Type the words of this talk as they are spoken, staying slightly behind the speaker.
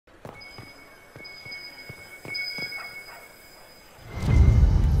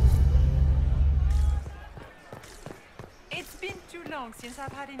long since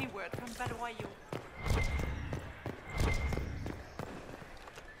I've had any word from Balawayo.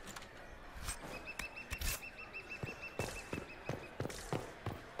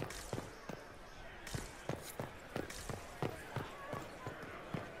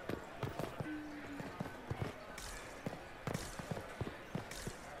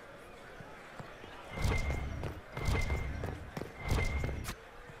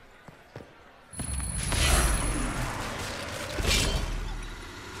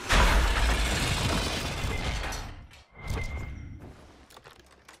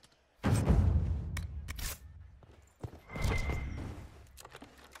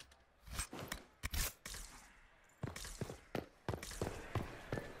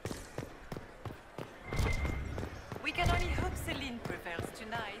 We can only hope Celine prevails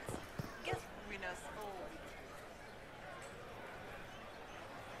tonight. Guess win us all.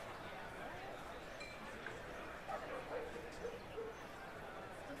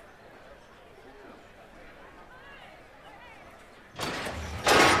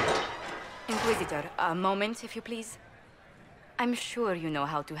 Inquisitor, a moment, if you please. I'm sure you know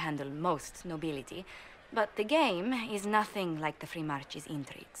how to handle most nobility, but the game is nothing like the Free March's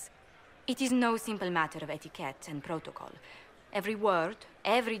intrigues. It is no simple matter of etiquette and protocol. Every word,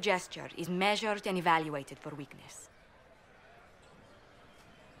 every gesture is measured and evaluated for weakness.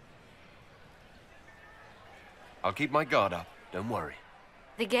 I'll keep my guard up, don't worry.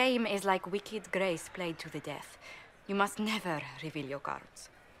 The game is like Wicked Grace played to the death. You must never reveal your cards.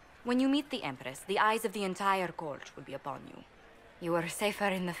 When you meet the Empress, the eyes of the entire court will be upon you. You are safer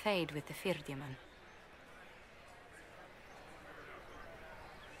in the Fade with the Fear Demon.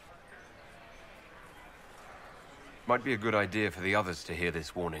 Might be a good idea for the others to hear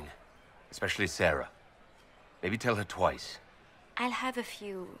this warning. Especially Sarah. Maybe tell her twice. I'll have a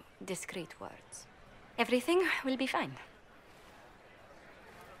few discreet words. Everything will be fine.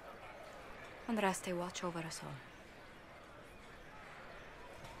 Andraste, watch over us all.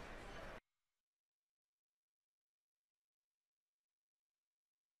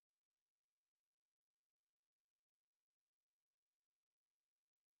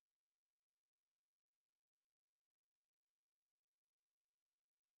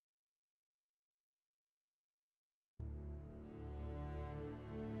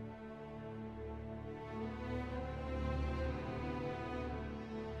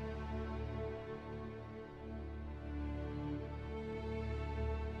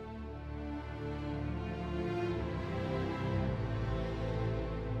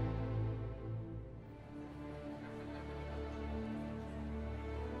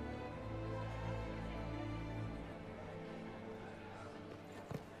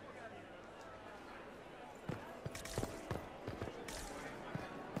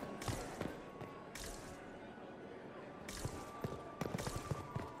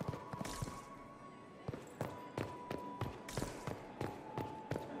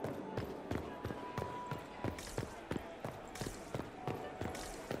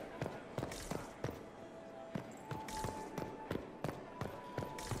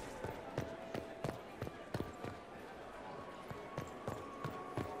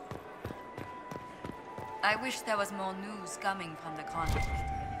 I wish there was more news coming from the conflict.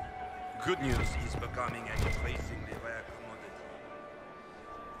 Good news is becoming an increasingly rare commodity.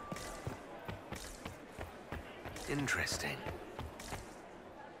 Interesting.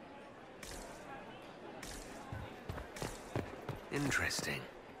 Interesting.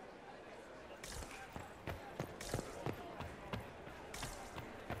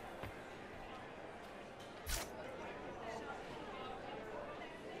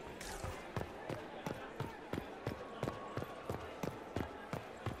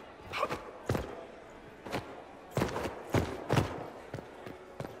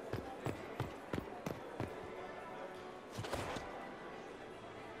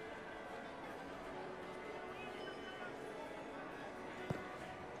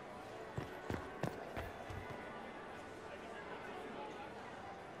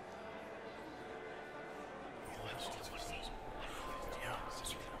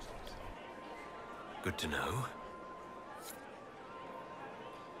 Good to know.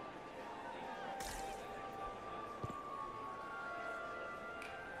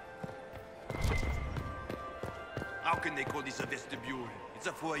 How can they call this a vestibule? It's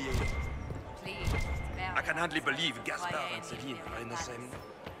a foyer. Please, I can hardly believe Gaspard and Celine are in the same...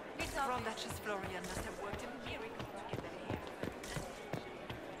 Grand Duchess Florian must have worked a miracle together here.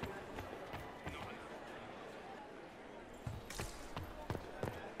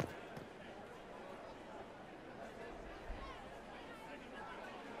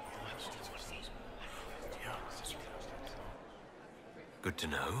 Good to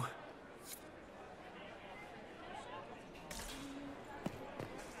know.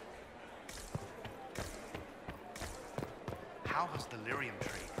 How has the lyrium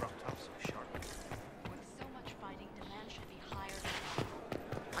trade dropped off so sharp? With so much fighting, demand should be higher than...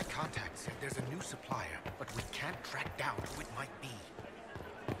 My contact said there's a new supplier, but we can't track down who it might be.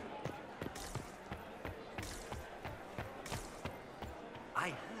 I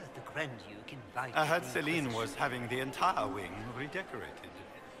heard the Grand Duke invited... I heard the Celine Inquisition. was having the entire wing redecorated.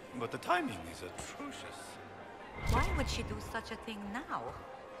 But the timing is atrocious. Why would she do such a thing now?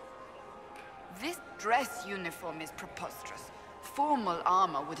 This dress uniform is preposterous. Formal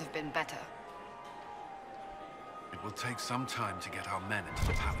armor would have been better. It will take some time to get our men into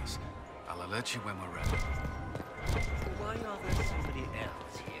the palace. I'll alert you when we're ready. Why are there so many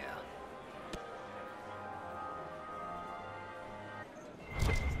elves here?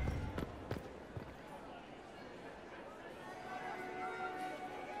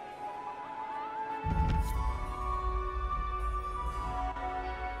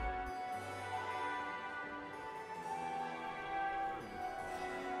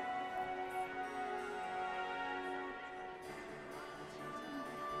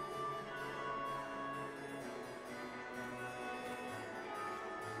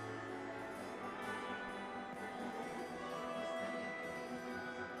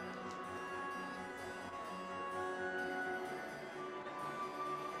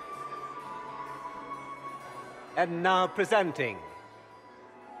 And now presenting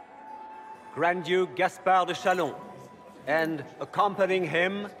Grand Duke Gaspard de Chalon, and accompanying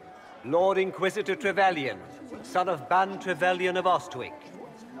him, Lord Inquisitor Trevelyan, son of Ban Trevelyan of Ostwick.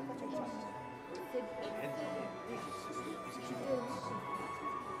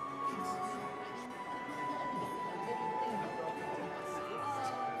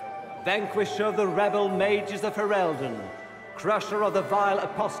 Vanquisher of the rebel mages of Ferelden, crusher of the vile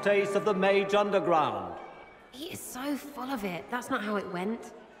apostates of the Mage Underground. He is so full of it. That's not how it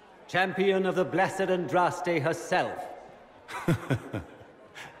went. Champion of the Blessed Andraste herself.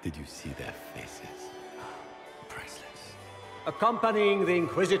 Did you see their faces? Priceless. Accompanying the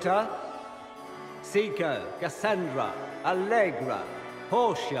Inquisitor, Seeker, Cassandra, Allegra,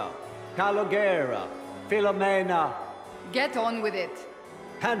 Portia, Calogera, Philomena, Get on with it.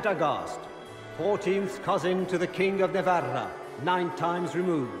 Pantagast, 14th cousin to the King of Navarra, 9 times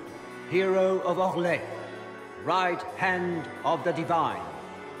removed, hero of Orlais, right hand of the Divine.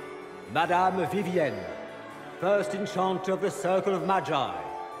 Madame Vivienne, first enchanter of the Circle of Magi,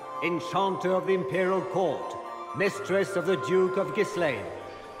 enchanter of the Imperial Court, mistress of the Duke of Ghislaine.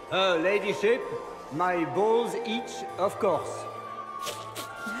 Her ladyship, my bulls each, of course.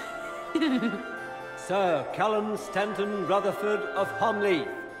 Sir Cullen Stanton Rutherford of Homley,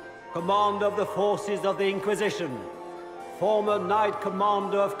 commander of the forces of the Inquisition, former Knight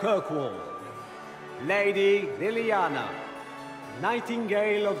Commander of Kirkwall. Lady Liliana,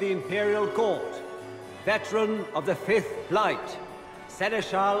 Nightingale of the Imperial Court, veteran of the Fifth Blight,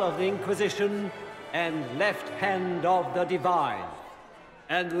 Seneschal of the Inquisition, and left hand of the Divine.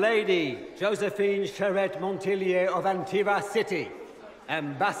 And Lady Josephine Charette Montillier of Antiva City,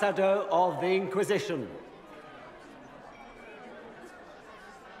 Ambassador of the Inquisition.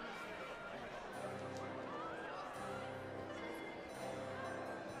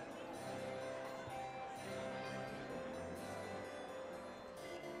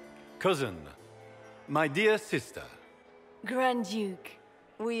 Cousin, my dear sister. Grand Duke,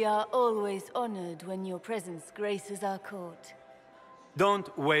 we are always honored when your presence graces our court.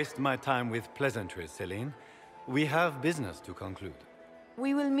 Don't waste my time with pleasantries, Celine. We have business to conclude.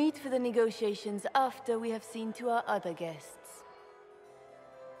 We will meet for the negotiations after we have seen to our other guests.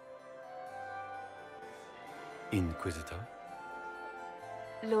 Inquisitor?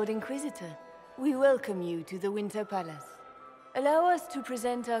 Lord Inquisitor, we welcome you to the Winter Palace. Allow us to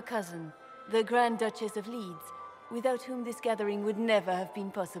present our cousin, the Grand Duchess of Leeds, without whom this gathering would never have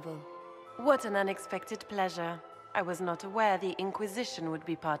been possible. What an unexpected pleasure. I was not aware the Inquisition would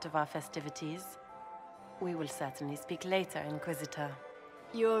be part of our festivities. We will certainly speak later, Inquisitor.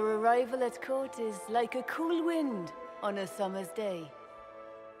 Your arrival at court is like a cool wind on a summer's day.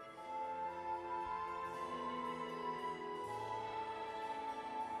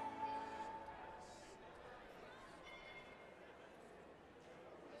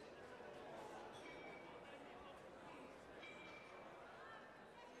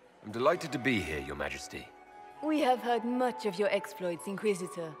 I'm delighted to be here, Your Majesty. We have heard much of your exploits,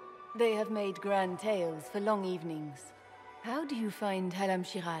 Inquisitor. They have made grand tales for long evenings. How do you find Halla?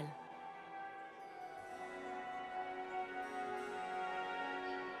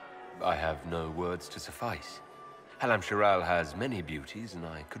 I have no words to suffice. Halam-Shiral has many beauties, and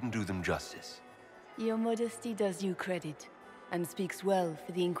I couldn't do them justice. Your modesty does you credit, and speaks well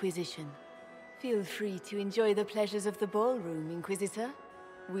for the Inquisition. Feel free to enjoy the pleasures of the ballroom, Inquisitor.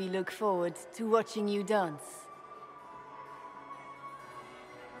 We look forward to watching you dance.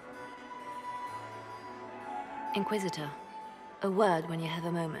 Inquisitor, a word when you have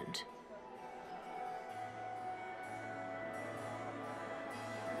a moment.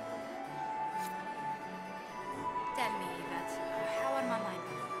 Tell me, Yvette, how are Mama and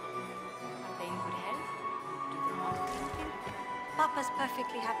Papa? Are they in good health? Do they want anything? Papa's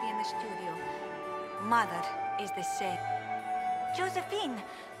perfectly happy in the studio. Mother is the same. Josephine!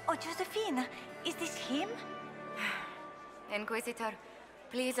 Oh, Josephine! Is this him? Inquisitor,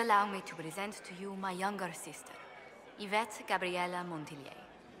 please allow me to present to you my younger sister, Yvette Gabriella Montillier.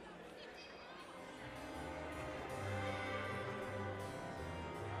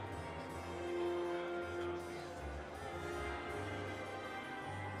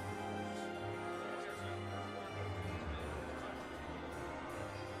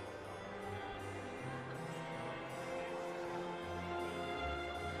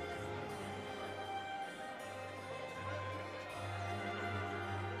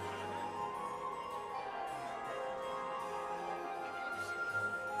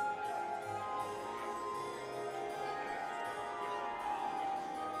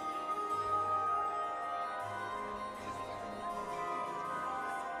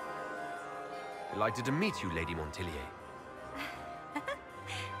 Delighted to meet you, Lady Montillier.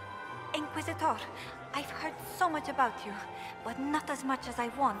 Inquisitor, I've heard so much about you, but not as much as I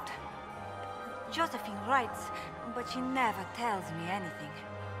want. Josephine writes, but she never tells me anything.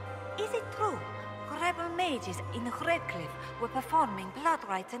 Is it true? Rebel mages in Redcliffe were performing blood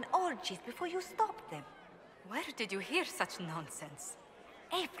rites and orgies before you stopped them. Where did you hear such nonsense?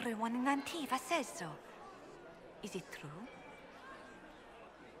 Everyone in Antiva says so. Is it true?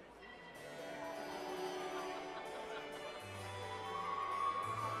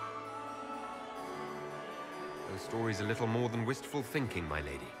 Those stories a little more than wistful thinking, my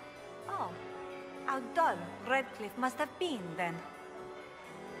lady. Oh, how dull Redcliffe must have been then.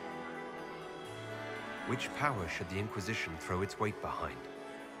 Which power should the Inquisition throw its weight behind?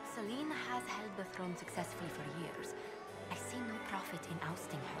 Celine has held the throne successfully for years. I see no profit in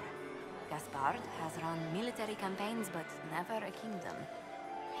ousting her. Gaspard has run military campaigns, but never a kingdom.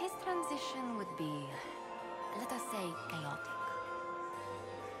 His transition would be, let us say, chaotic.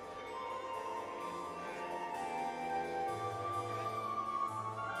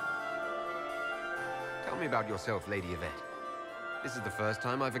 Tell me about yourself, Lady Yvette. This is the first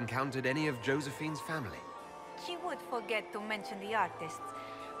time I've encountered any of Josephine's family. She would forget to mention the artists.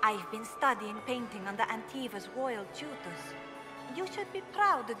 I've been studying painting under Antiva's royal tutors. You should be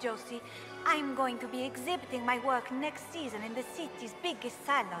proud, Josie. I'm going to be exhibiting my work next season in the city's biggest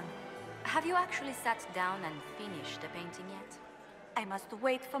salon. Have you actually sat down and finished the painting yet? I must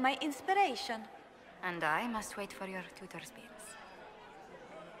wait for my inspiration. And I must wait for your tutor's bits.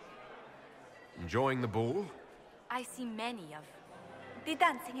 Enjoying the ball? I see many of... The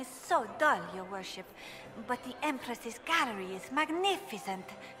dancing is so dull, Your Worship. But the Empress's gallery is magnificent.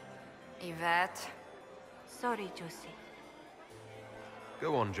 Yvette. Sorry, Josie.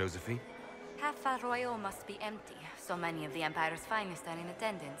 Go on, Josephine. Half Royal must be empty. So many of the Empire's finest are in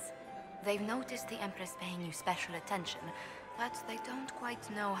attendance. They've noticed the Empress paying you special attention, but they don't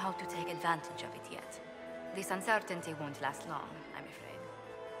quite know how to take advantage of it yet. This uncertainty won't last long, I'm afraid.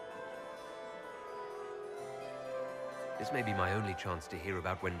 This may be my only chance to hear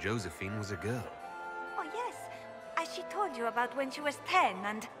about when Josephine was a girl. Oh, yes. As she told you about when she was 10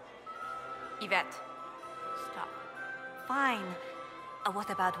 and... Yvette, stop. Fine.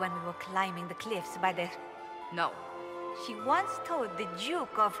 What about when we were climbing the cliffs by the... No. She once told the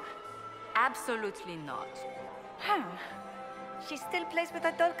Duke of... Absolutely not. She still plays with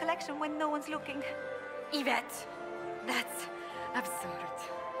her doll collection when no one's looking. Yvette, that's absurd.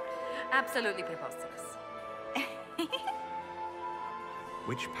 Absolutely preposterous.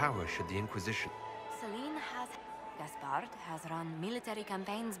 Which power should the Inquisition... Celine has... Gaspard has run military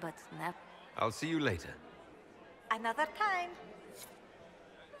campaigns, but never... I'll see you later. Another time.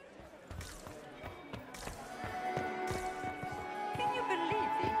 Can you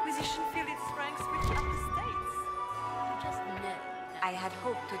believe the Inquisition filled its ranks with upper-states? You just know. I had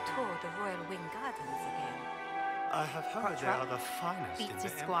hoped to tour the Royal Wing Gardens again. I have heard they are the finest in Beats the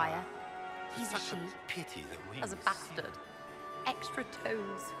his squire. Empire. He's a Such she. pity that we... As a bastard. Extra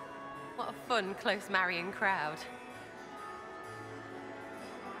toes. What a fun, close marrying crowd.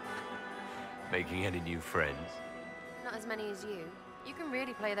 Making any new friends? Not as many as you. You can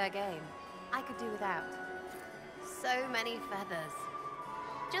really play their game. I could do without. So many feathers.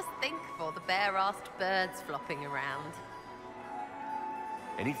 Just think of all the bare-assed birds flopping around.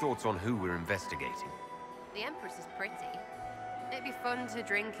 Any thoughts on who we're investigating? The Empress is pretty. It'd be fun to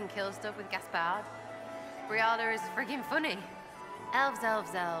drink and kill stuff with Gaspard. Briala is friggin' funny. Elves,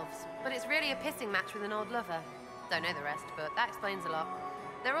 elves, elves. But it's really a pissing match with an old lover. Don't know the rest, but that explains a lot.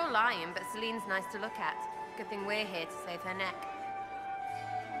 They're all lying, but Celine's nice to look at. Good thing we're here to save her neck.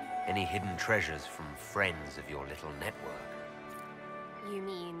 Any hidden treasures from friends of your little network? You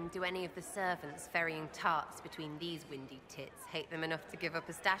mean, do any of the servants ferrying tarts between these windy tits hate them enough to give up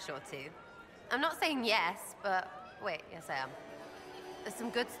a stash or two? I'm not saying yes, but... wait, yes I am. There's some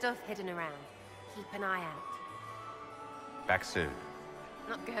good stuff hidden around. Keep an eye out. Back soon.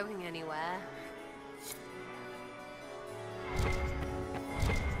 Not going anywhere.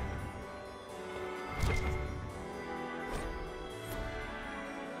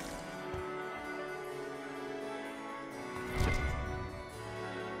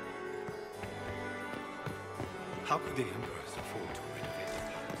 How could the Empress afford to renovate the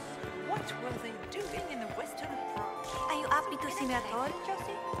palace? What were they doing in the western approach? Are you happy to see me at all,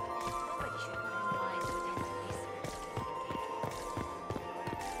 Josie? Nobody should put in mind to attend to this.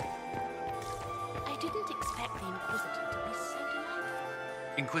 I didn't expect the Inquisitor to be so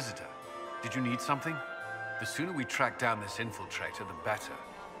delightful. Inquisitor, did you need something? The sooner we track down this infiltrator, the better.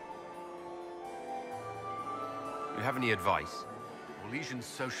 You have any advice? Orlesian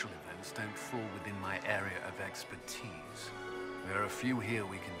social events don't fall within my area of expertise. There are a few here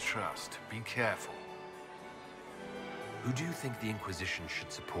we can trust. Be careful. Who do you think the Inquisition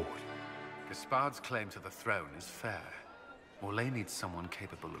should support? Gaspard's claim to the throne is fair. Orlais needs someone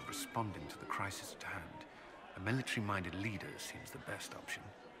capable of responding to the crisis at hand. A military-minded leader seems the best option.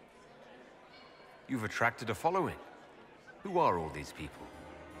 You've attracted a following. Who are all these people?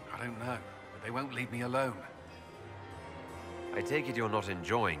 I don't know, but they won't leave me alone. I take it you're not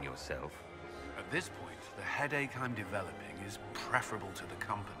enjoying yourself. At this point, the headache I'm developing is preferable to the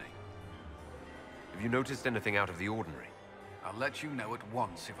company. Have you noticed anything out of the ordinary? I'll let you know at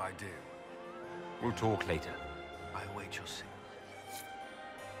once if I do. We'll talk later. I await your signal.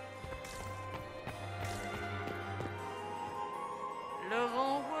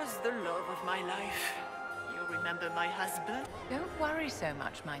 Laurent was the love of my life. You remember my husband? Don't worry so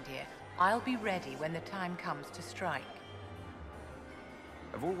much, my dear. I'll be ready when the time comes to strike.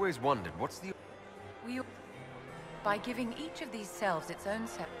 I've always wondered, what's the... By giving each of these selves its own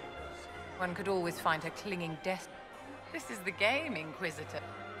set, one could always find a clinging destiny. This is the game, Inquisitor.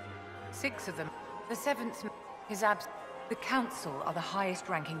 6 of them. The 7th is absent. The Council are the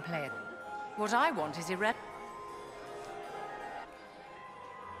highest-ranking player. What I want is irrelevant.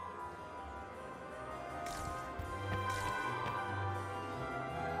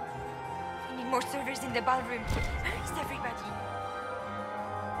 We need more servers in the ballroom. Where is everybody?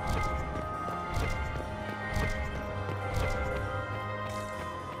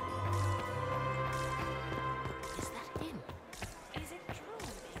 Is that him? Is it true the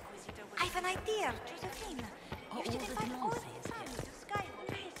Inquisitor was... I've an idea, Josephine. Are You all should the invite all gnolls the here? family to Skyhold.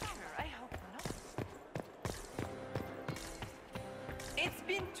 Sure, I hope not. It's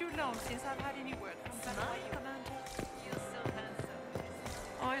been too long since I've had any word from Smile, Commander. You're so handsome.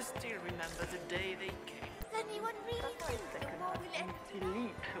 I still remember the day they came. Does anyone really think the war will end?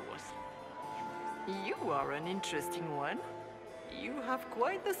 Philippe was... You are an interesting one. You have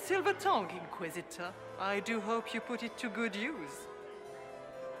quite the silver tongue, Inquisitor. I do hope you put it to good use.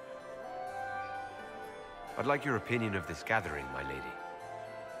 I'd like your opinion of this gathering, my lady.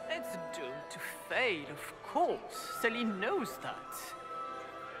 It's doomed to fail, of course. Celine knows that.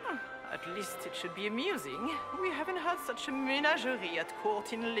 At least it should be amusing. We haven't had such a menagerie at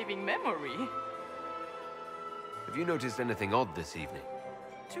court in living memory. Have you noticed anything odd this evening?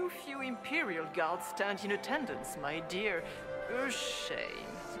 Too few Imperial guards stand in attendance, my dear. A shame.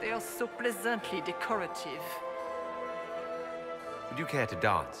 They are so pleasantly decorative. Would you care to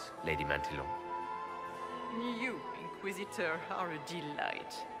dance, Lady Mantillon? You, Inquisitor, are a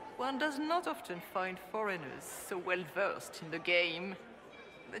delight. One does not often find foreigners so well versed in the game.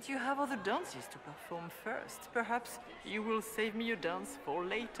 But you have other dances to perform first. Perhaps you will save me a dance for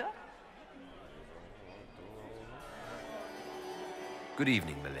later? Good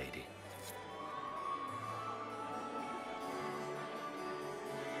evening, milady.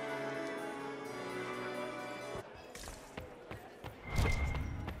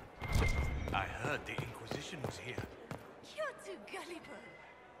 I heard the Inquisition was here. You're too gullible.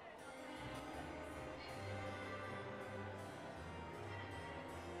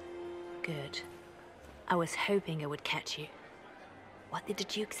 Good. I was hoping I would catch you. What did the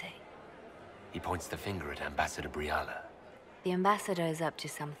Duke say? He points the finger at Ambassador Briala. The ambassador is up to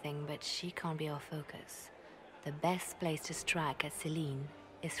something, but she can't be our focus. The best place to strike at Celine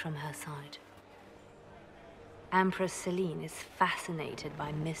is from her side. Empress Celine is fascinated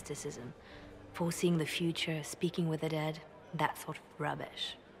by mysticism, foreseeing the future, speaking with the dead, that sort of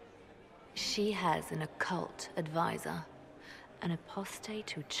rubbish. She has an occult advisor, an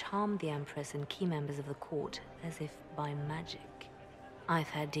apostate who charmed the Empress and key members of the court as if by magic. I've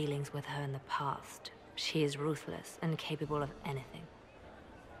had dealings with her in the past. She is ruthless and capable of anything.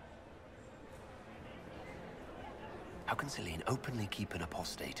 How can Celine openly keep an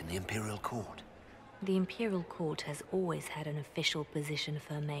apostate in the Imperial Court? The Imperial Court has always had an official position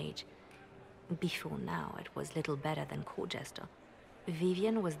for a mage. Before now, it was little better than court jester.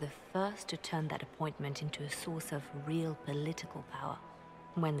 Vivian was the first to turn that appointment into a source of real political power.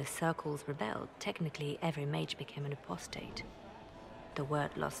 When the circles rebelled, technically every mage became an apostate. The word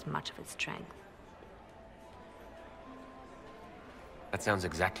lost much of its strength. That sounds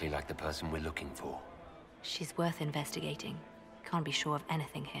exactly like the person we're looking for. She's worth investigating. Can't be sure of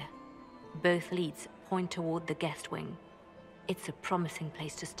anything here. Both leads point toward the guest wing. It's a promising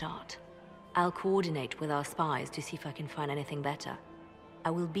place to start. I'll coordinate with our spies to see if I can find anything better.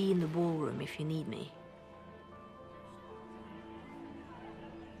 I will be in the ballroom if you need me.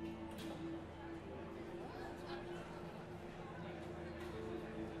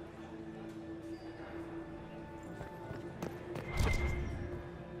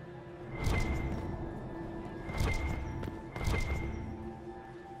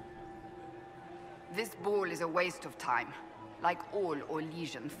 This ball is a waste of time, like all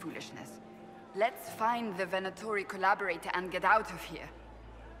Orlesian foolishness. Let's find the Venatori collaborator and get out of here.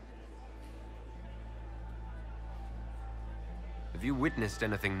 Have you witnessed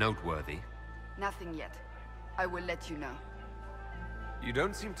anything noteworthy? Nothing yet. I will let you know. You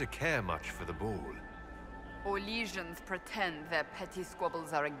don't seem to care much for the ball. Orlesians pretend their petty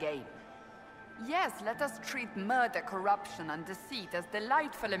squabbles are a game. Yes, let us treat murder, corruption, and deceit as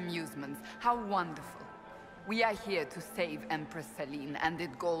delightful amusements. How wonderful. We are here to save Empress Celine, and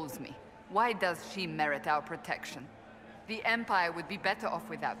it galls me. Why does she merit our protection? The Empire would be better off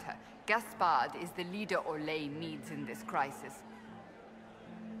without her. Gaspard is the leader Orlais needs in this crisis.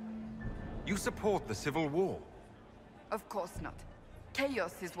 You support the civil war? Of course not.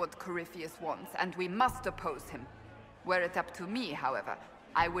 Chaos is what Corypheus wants, and we must oppose him. Were it up to me, however,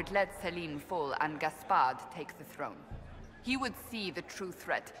 I would let Celine fall and Gaspard take the throne. He would see the true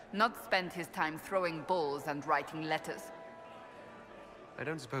threat, not spend his time throwing balls and writing letters. I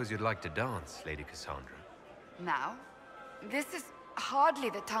don't suppose you'd like to dance, Lady Cassandra. Now? This is hardly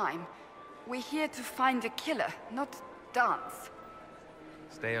the time. We're here to find a killer, not dance.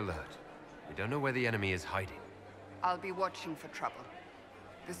 Stay alert. We don't know where the enemy is hiding. I'll be watching for trouble.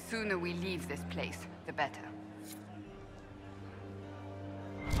 The sooner we leave this place, the better.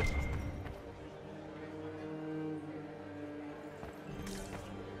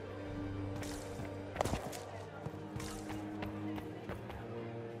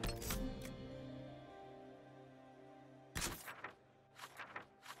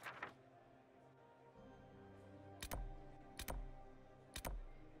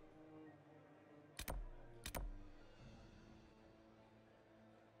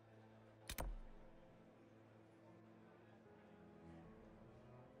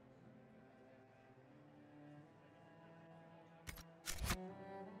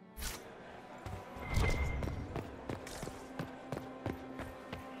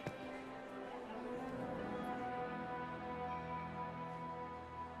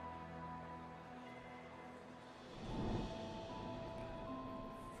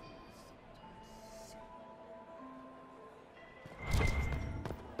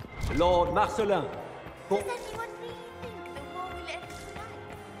 Lord Marcelin. Does anyone really think the war will end tonight?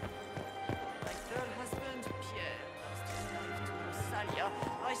 My third husband, Pierre, lost his life to Rosalia.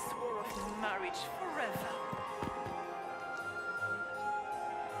 I swore off marriage forever.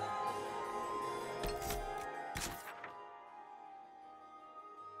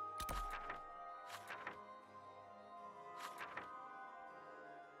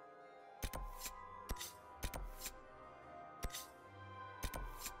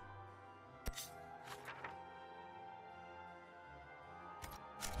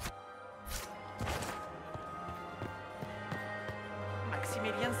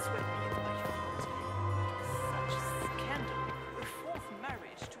 Maximilian swept me into my foot. Such a scandal. A fourth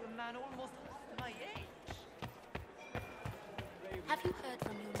marriage to a man almost half my age. Have you heard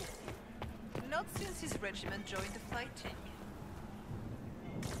from your nephew? Not since his regiment joined the fighting.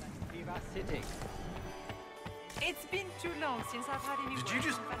 Viva City. It's been too long since I've had any Did you word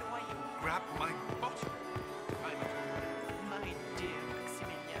just- from Valois. grab my bottle. My dear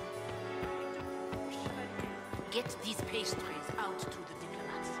Maximilian, Get these pastries out to the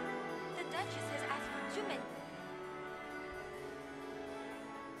diplomats. The Duchess has asked for 2 men.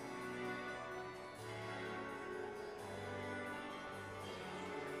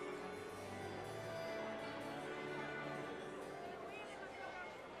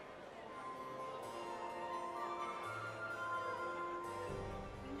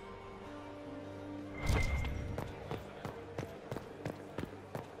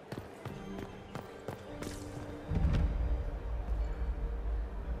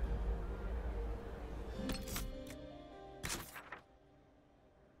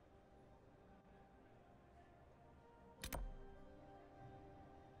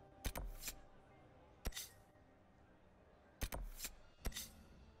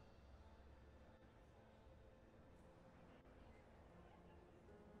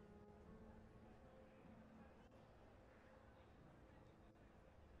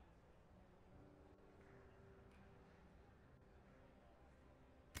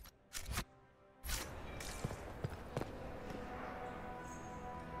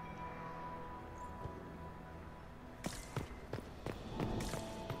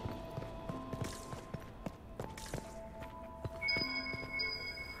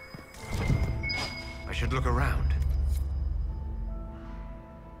 I should look around.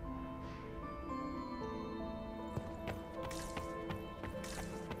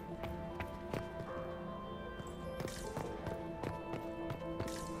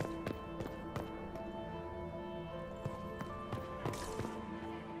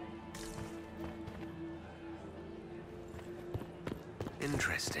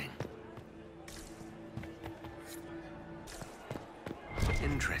 Interesting.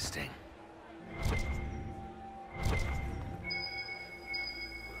 Interesting.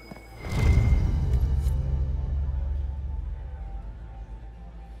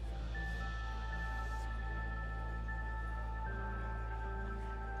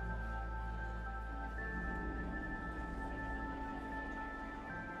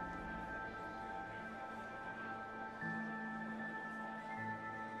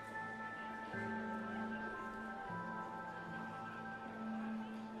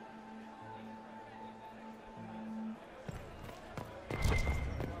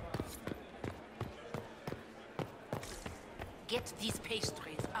 Get these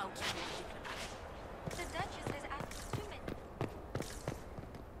pastries out to the diplomats. The Duchess has asked for 2 men.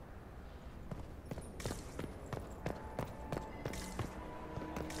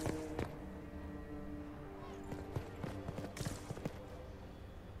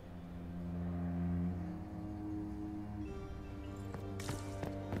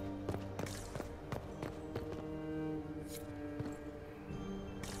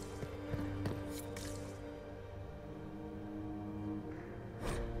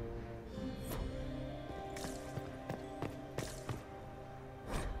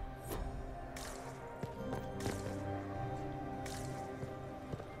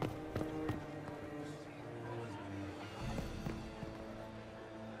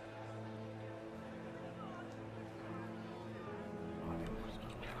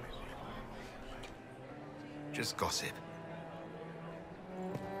 Just gossip.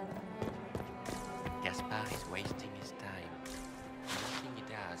 Gaspard is wasting his time. Nothing he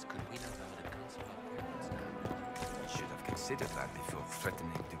does could win over the Council of Princes now. You should have considered that before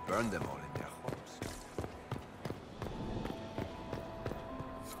threatening to burn them all in their homes.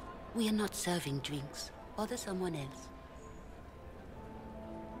 We are not serving drinks. Bother someone else.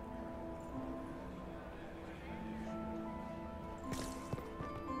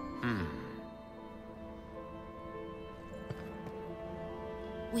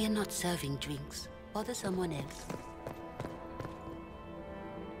 We are not serving drinks. Bother someone else.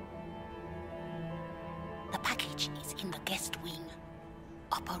 The package is in the guest wing.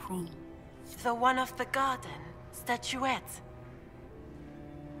 Upper room. The one of the garden. Statuette.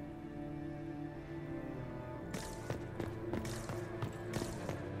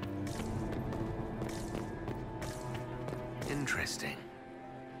 Interesting.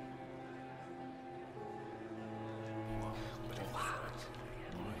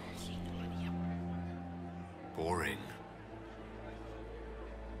 Boring.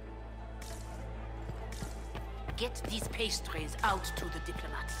 Get these pastries out to the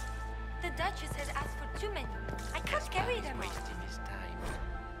diplomats. The Duchess has asked for 2 men. I can't carry them all. Wasting his time.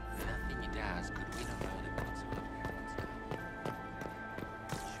 Nothing he does could win over the Council of Princes now.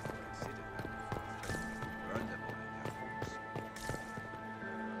 Burn them all in their homes.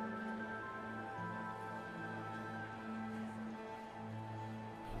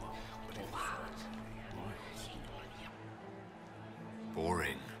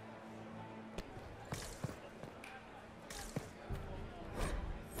 Boring.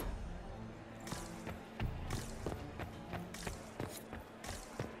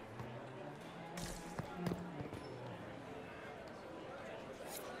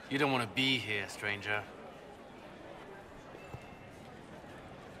 You don't want to be here, stranger.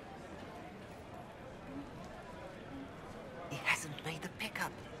 He hasn't made the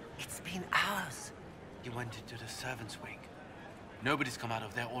pickup. It's been hours. He went into the servants' wing. Nobody's come out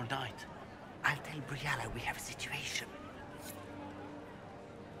of there all night. I'll tell Briala we have a situation.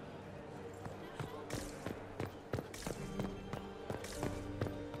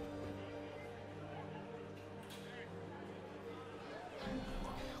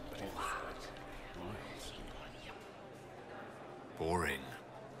 Boring.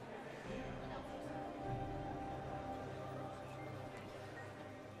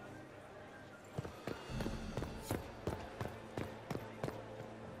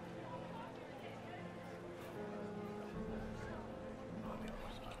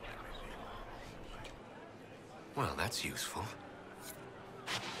 Well, that's useful.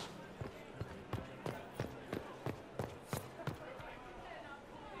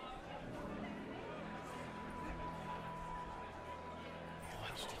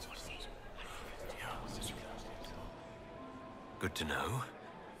 Good to know.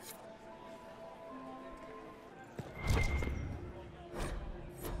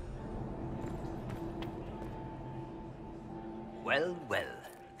 Well, well,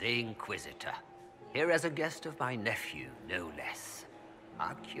 the Inquisitor. Here as a guest of my nephew, no less.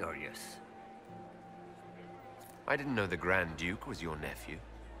 How curious. I didn't know the Grand Duke was your nephew.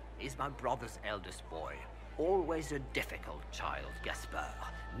 He's my brother's eldest boy. Always a difficult child, Gaspard.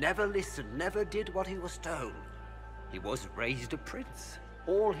 Never listened, never did what he was told. He was raised a prince.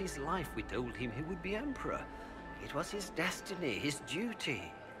 All his life we told him he would be emperor. It was his destiny, his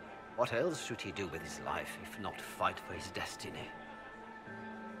duty. What else should he do with his life, if not fight for his destiny?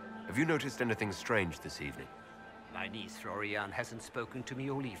 Have you noticed anything strange this evening? My niece, Florian, hasn't spoken to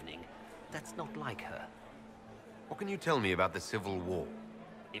me all evening. That's not like her. What can you tell me about the Civil War?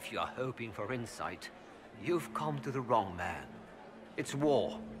 If you are hoping for insight, you've come to the wrong man. It's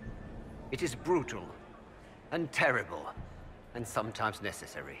war. It is brutal, and terrible, and sometimes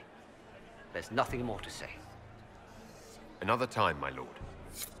necessary. There's nothing more to say. Another time, my lord.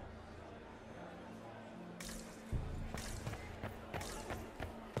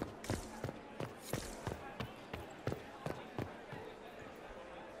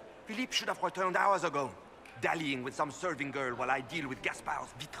 Philippe should have returned hours ago, dallying with some serving girl while I deal with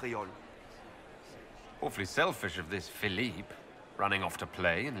Gaspard's vitriol. Awfully selfish of this Philippe, running off to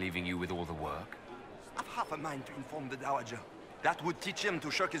play and leaving you with all the work. I've half a mind to inform the Dowager. That would teach him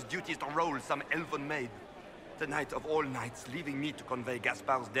to shirk his duties to roll some elven maid. Tonight of all nights, leaving me to convey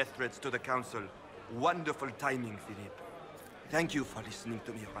Gaspard's death threats to the Council. Wonderful timing, Philippe. Thank you for listening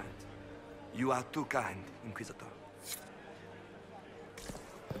to me rant. You are too kind, Inquisitor.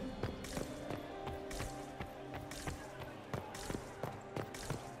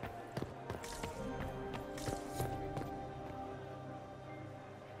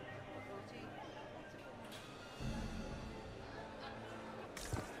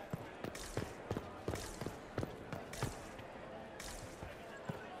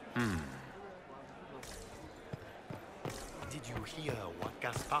 Did you hear what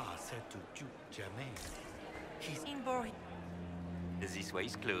Gaspard said to Duke Germain? He's in Boris. This way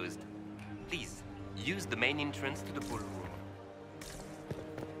is closed. Please, use the main entrance to the ballroom.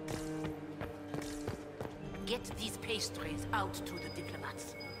 Get these pastries out to the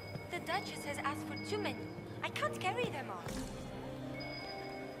diplomats. The Duchess has asked for too many. I can't carry them all.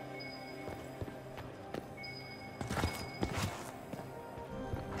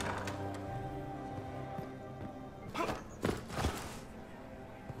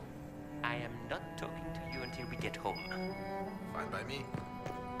 I am not talking to you until we get home. Fine by me.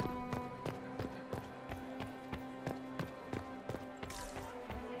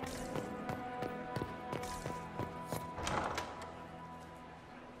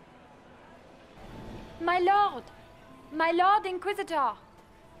 My Lord Inquisitor!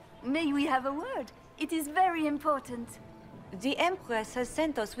 May we have a word? It is very important. The Empress has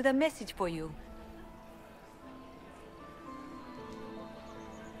sent us with a message for you.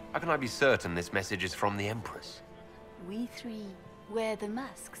 How can I be certain this message is from the Empress? We three wear the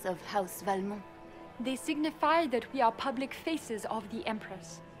masks of House Valmont. They signify that we are public faces of the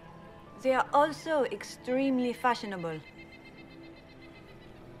Empress. They are also extremely fashionable.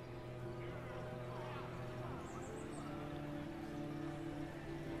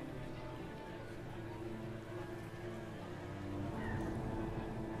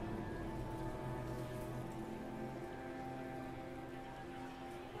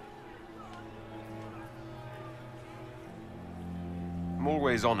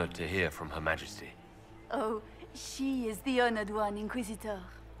 always honored to hear from Her Majesty. Oh, she is the honored one, Inquisitor.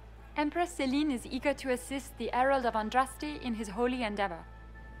 Empress Celine is eager to assist the Herald of Andraste in his holy endeavor.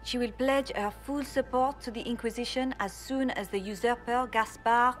 She will pledge her full support to the Inquisition as soon as the usurper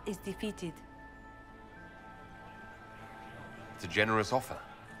Gaspard is defeated. It's a generous offer.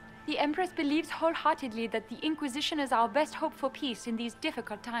 The Empress believes wholeheartedly that the Inquisition is our best hope for peace in these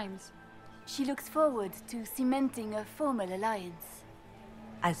difficult times. She looks forward to cementing a formal alliance.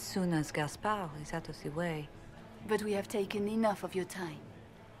 As soon as Gaspard is out of the way. But we have taken enough of your time.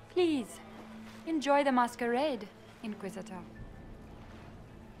 Please, enjoy the masquerade, Inquisitor.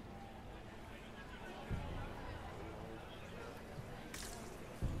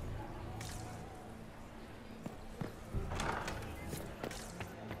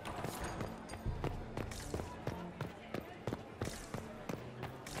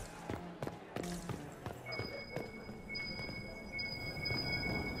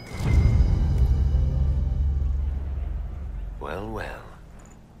 Well, well.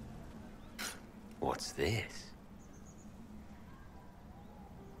 What's this?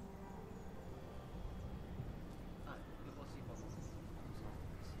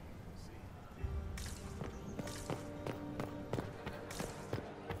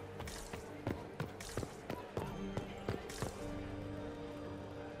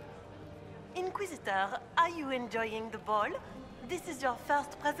 Inquisitor, are you enjoying the ball? This is your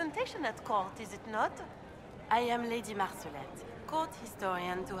first presentation at court, is it not? I am Lady Marcelette, court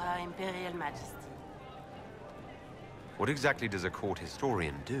historian to Her Imperial Majesty. What exactly does a court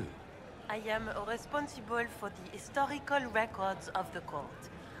historian do? I am responsible for the historical records of the court.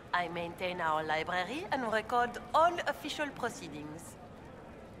 I maintain our library and record all official proceedings.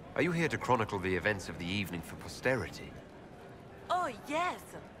 Are you here to chronicle the events of the evening for posterity? Oh, yes!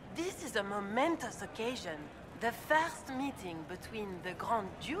 This is a momentous occasion. The first meeting between the Grand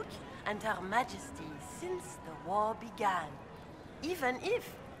Duke and Her Majesty since the war began. Even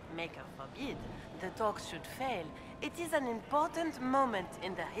if, Maker forbid, the talks should fail, it is an important moment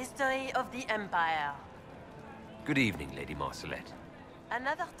in the history of the Empire. Good evening, Lady Marcelette.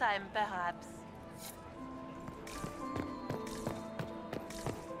 Another time, perhaps.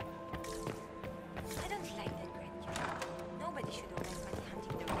 I don't like that Grand Duke. Nobody should own anybody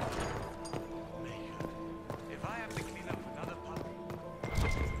hunting the road. Maker, if I have to clean up another puppy...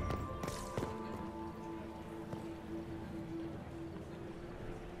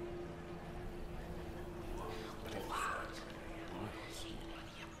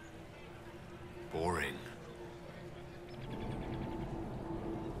 Boring.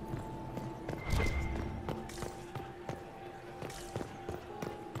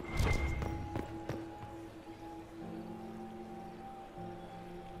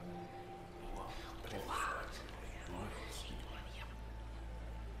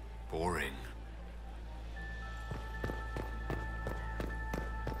 Boring.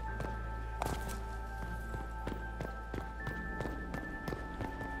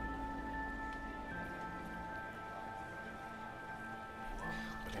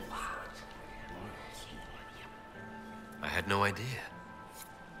 I had no idea.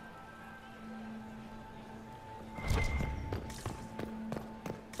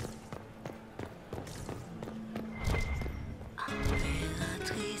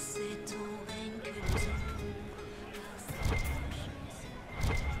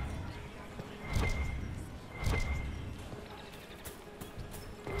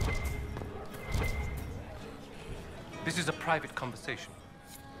 This is a private conversation.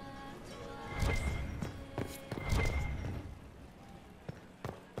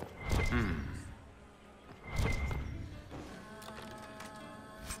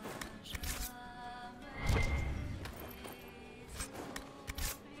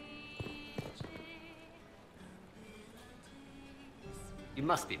 You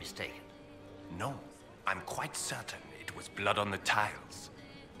must be mistaken. No, I'm quite certain it was blood on the tiles.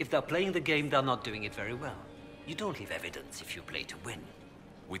 If they're playing the game, they're not doing it very well. You don't leave evidence if you play to win.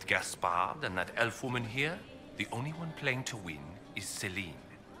 With Gaspard and that elf woman here, the only one playing to win is Celine.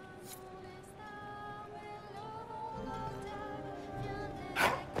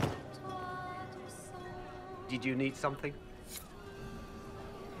 Did you need something?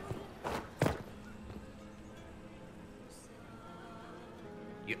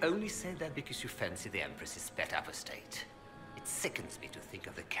 You only say that because you fancy the Empress's pet apostate. It sickens me to think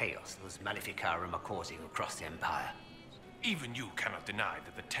of the chaos those Maleficarum are causing across the Empire. Even you cannot deny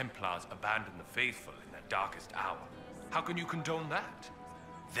that the Templars abandoned the faithful in their darkest hour. How can you condone that?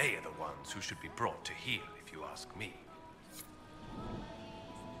 They are the ones who should be brought to heel, if you ask me.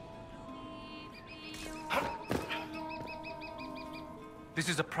 This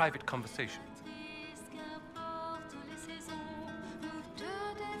is a private conversation.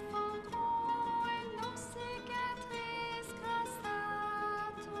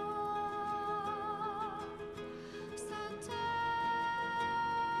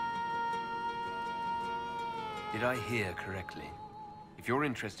 Did I hear correctly? If you're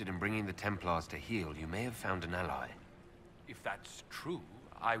interested in bringing the Templars to heel, you may have found an ally. If that's true,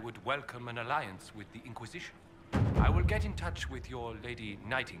 I would welcome an alliance with the Inquisition. I will get in touch with your Lady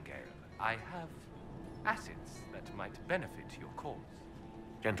Nightingale. I have assets that might benefit your cause.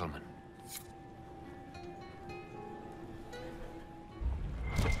 Gentlemen.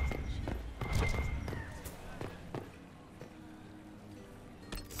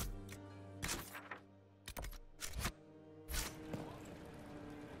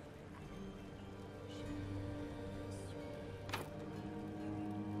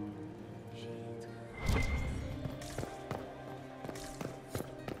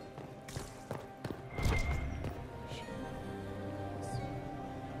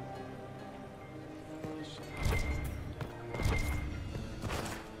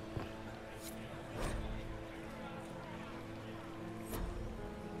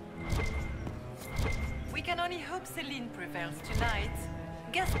 We can only hope Celine prevails tonight.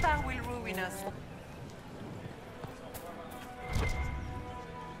 Gaspard will ruin us.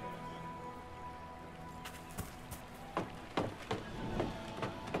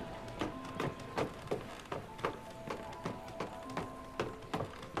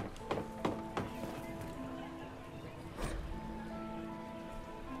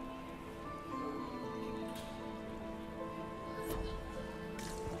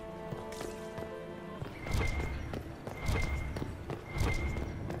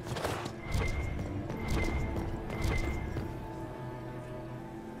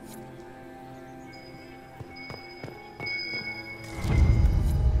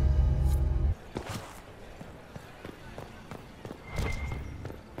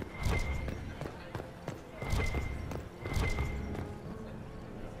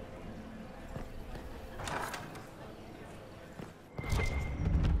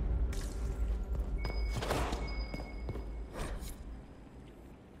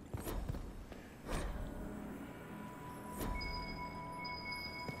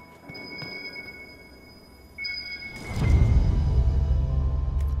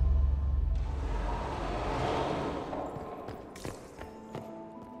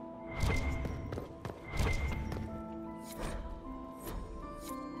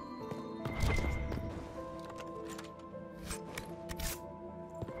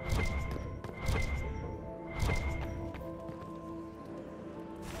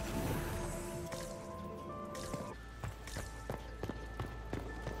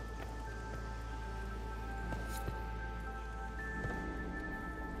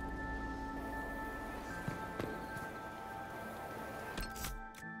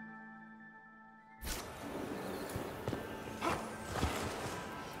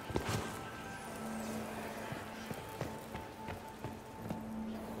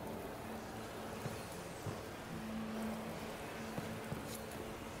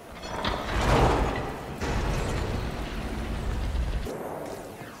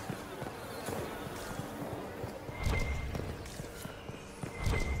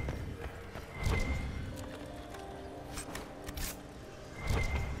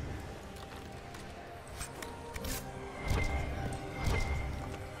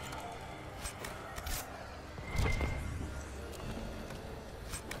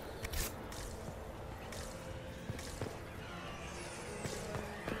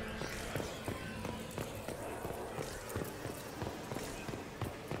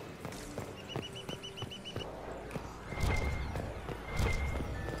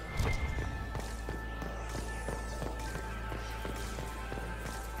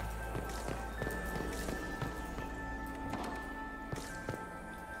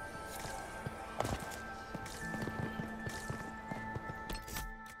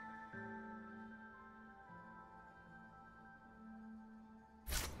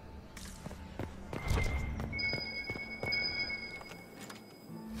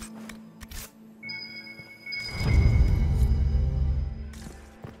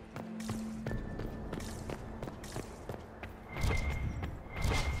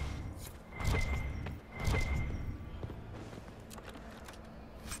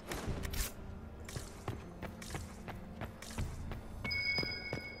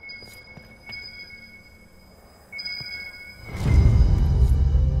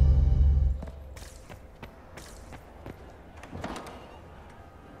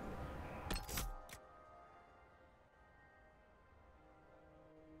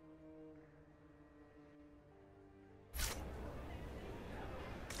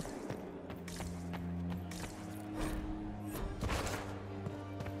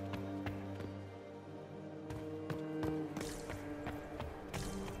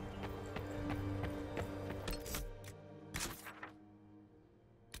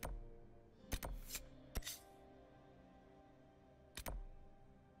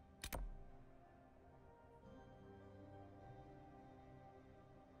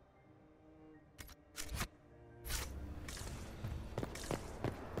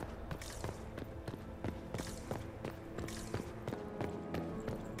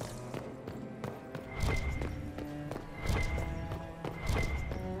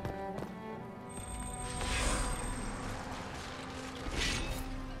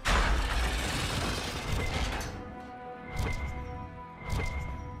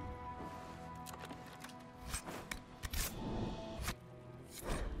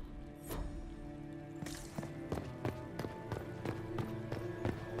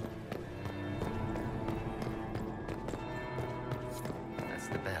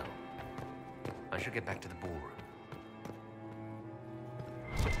 should get back to the ballroom.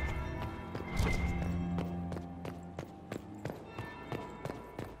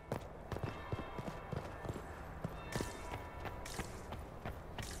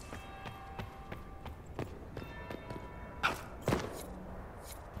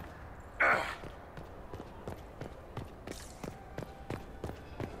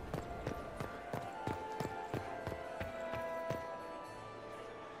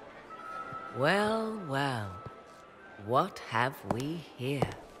 Well, well, what have we here?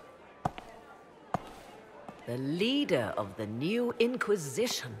 The leader of the new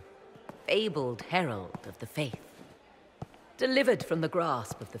Inquisition, fabled herald of the faith, delivered from the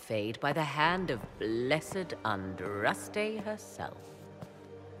grasp of the Fade by the hand of blessed Andraste herself.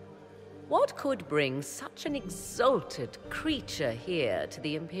 What could bring such an exalted creature here to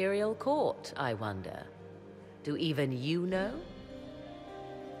the Imperial Court, I wonder? Do even you know?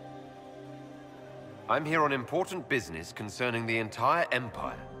 I'm here on important business concerning the entire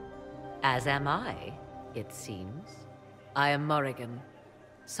Empire. As am I, it seems. I am Morrigan.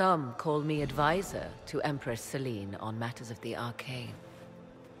 Some call me advisor to Empress Celine on matters of the arcane.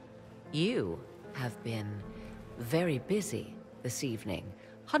 You have been very busy this evening,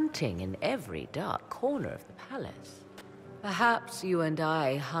 hunting in every dark corner of the palace. Perhaps you and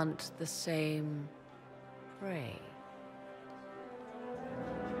I hunt the same prey.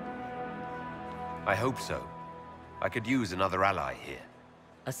 I hope so. I could use another ally here.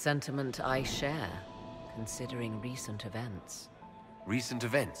 A sentiment I share, considering recent events. Recent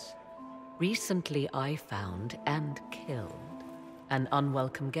events? Recently I found and killed an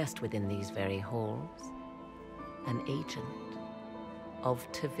unwelcome guest within these very halls. An agent of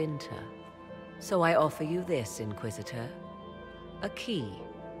Tevinter. So I offer you this, Inquisitor. A key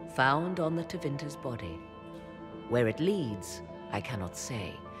found on the Tevinter's body. Where it leads, I cannot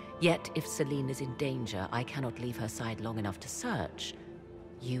say. Yet, if Celine is in danger, I cannot leave her side long enough to search.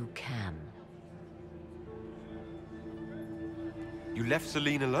 You can. You left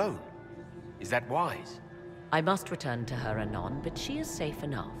Celine alone? Is that wise? I must return to her anon, but she is safe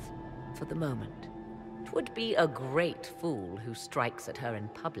enough, for the moment. 'Twould be a great fool who strikes at her in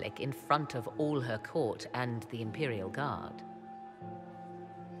public in front of all her court and the Imperial Guard.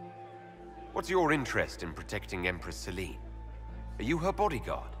 What's your interest in protecting Empress Celine? Are you her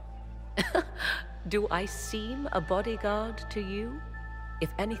bodyguard? Do I seem a bodyguard to you? If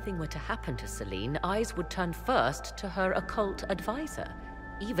anything were to happen to Celine, eyes would turn first to her occult advisor,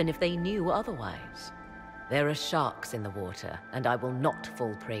 even if they knew otherwise. There are sharks in the water, and I will not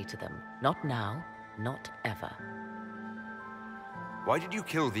fall prey to them. Not now, not ever. Why did you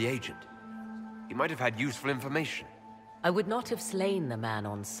kill the agent? He might have had useful information. I would not have slain the man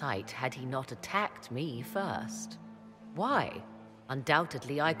on sight had he not attacked me first. Why?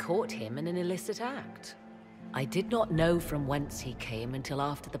 Undoubtedly, I caught him in an illicit act. I did not know from whence he came until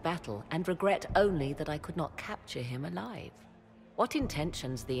after the battle, and regret only that I could not capture him alive. What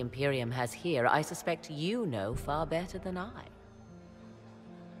intentions the Imperium has here, I suspect you know far better than I.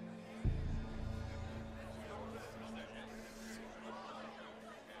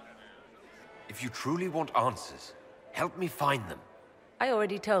 If you truly want answers, help me find them. I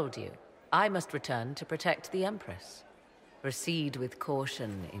already told you. I must return to protect the Empress. Proceed with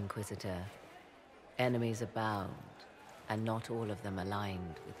caution, Inquisitor. Enemies abound, and not all of them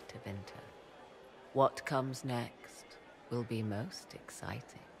aligned with Tevinter. What comes next will be most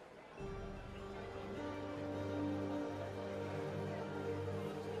exciting.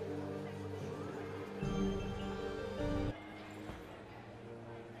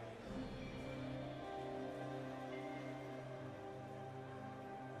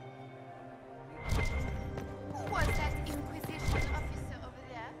 Who was that Inquisition officer over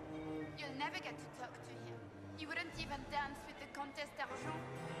there? You'll never get to talk to him. He wouldn't even dance with the Comtesse d'Argent.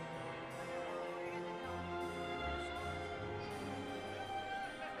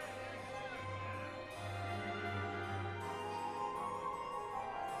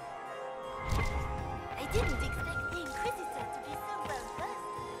 I didn't expect the Inquisitor to be so well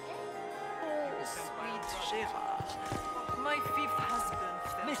versed in the game. Oh, sweet Gérard. My fifth husband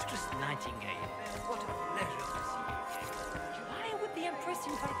fell. Mistress Nightingale, what a pleasure to see you. Why would the Empress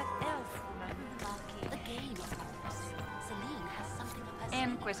invite that elf woman? The game, of course. Celine has something of her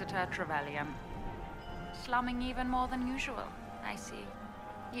Inquisitor Trevelyan. Slumming even more than usual, I see.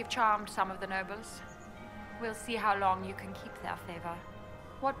 You've charmed some of the nobles. We'll see how long you can keep their favor.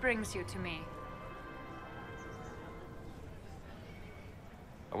 What brings you to me?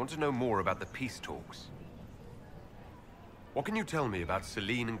 I want to know more about the peace talks. What can you tell me about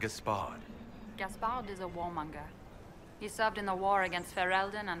Celine and Gaspard? Gaspard is a warmonger. He served in the war against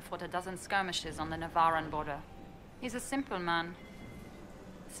Ferelden and fought a dozen skirmishes on the Navarran border. He's a simple man.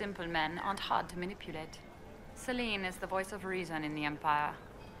 Simple men aren't hard to manipulate. Celine is the voice of reason in the Empire.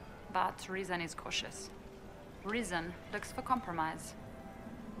 But reason is cautious. Reason looks for compromise.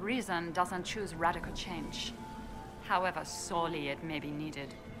 Reason doesn't choose radical change, however sorely it may be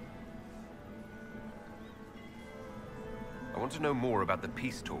needed. I want to know more about the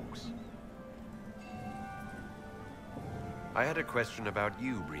peace talks. I had a question about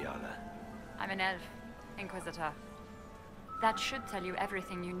you, Briala. I'm an elf, Inquisitor. That should tell you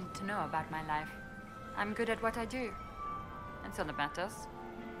everything you need to know about my life. I'm good at what I do. That's all that matters.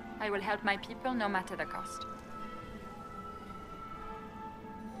 I will help my people no matter the cost.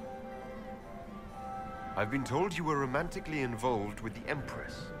 I've been told you were romantically involved with the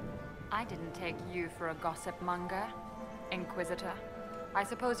Empress. I didn't take you for a gossip monger, Inquisitor. I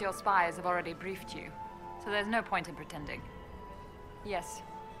suppose your spies have already briefed you, so there's no point in pretending. Yes,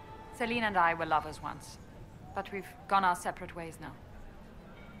 Celine and I were lovers once, but we've gone our separate ways now.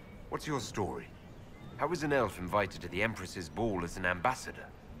 What's your story? How was an elf invited to the Empress's ball as an ambassador?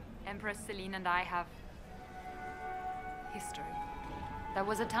 Empress Celine and I have history. There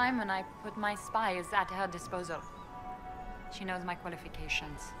was a time when I put my spies at her disposal. She knows my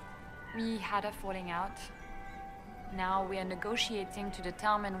qualifications. We had a falling out. Now we are negotiating to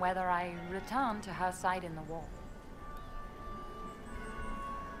determine whether I return to her side in the war.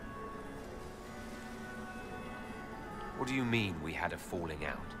 What do you mean we had a falling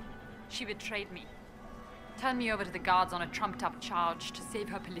out? She betrayed me. Turned me over to the guards on a trumped-up charge to save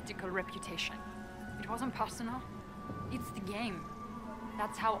her political reputation. It wasn't personal. It's the game.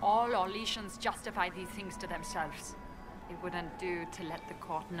 That's how all Orlesians justify these things to themselves. It wouldn't do to let the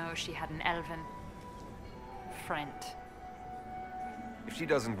court know she had an elven friend. If she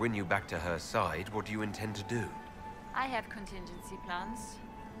doesn't win you back to her side, what do you intend to do? I have contingency plans.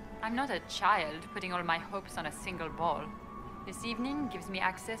 I'm not a child putting all my hopes on a single ball. This evening gives me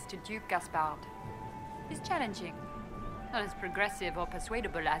access to Duke Gaspard. He's challenging. Not as progressive or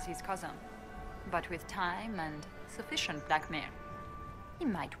persuadable as his cousin. But with time and sufficient blackmail, he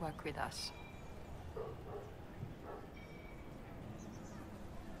might work with us.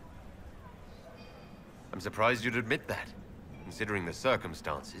 I'm surprised you'd admit that, considering the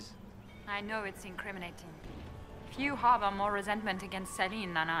circumstances. I know it's incriminating. Few harbor more resentment against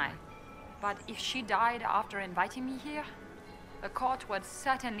Celine than I. But if she died after inviting me here, the court would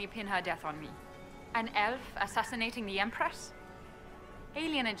certainly pin her death on me. An elf assassinating the Empress?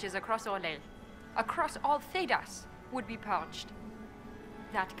 Alienages across Orlais, across all Thedas, would be purged.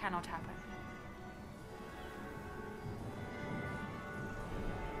 That cannot happen.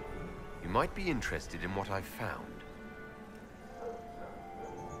 You might be interested in what I've found.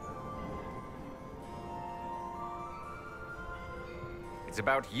 It's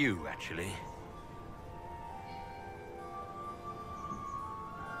about you, actually.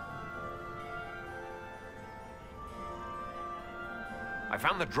 I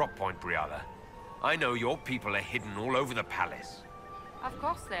found the drop point, Briala. I know your people are hidden all over the palace. Of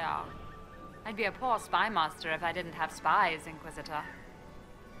course they are. I'd be a poor spy master if I didn't have spies, Inquisitor.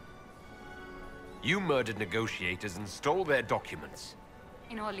 You murdered negotiators and stole their documents.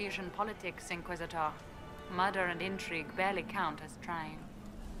 In Orlesian politics, Inquisitor, murder and intrigue barely count as trying.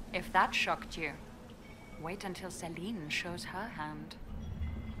 If that shocked you, wait until Celine shows her hand.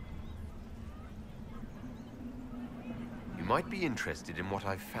 You might be interested in what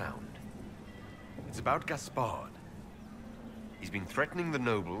I've found. It's about Gaspard. He's been threatening the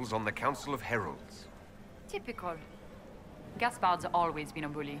nobles on the Council of Heralds. Typical. Gaspard's always been a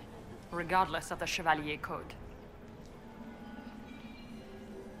bully, regardless of the Chevalier Code.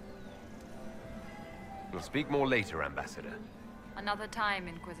 We'll speak more later, Ambassador. Another time,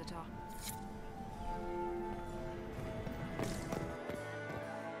 Inquisitor.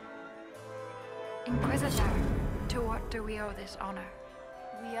 Inquisitor, to what do we owe this honor?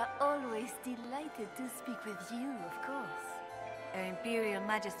 We are always delighted to speak with you, of course. Her Imperial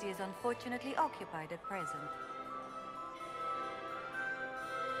Majesty is unfortunately occupied at present.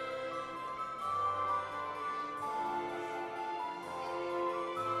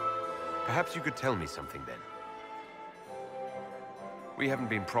 Perhaps you could tell me something then. We haven't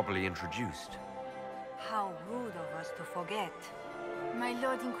been properly introduced. How rude of us to forget. My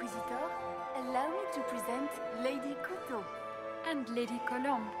Lord Inquisitor, allow me to present Lady Couteau. And Lady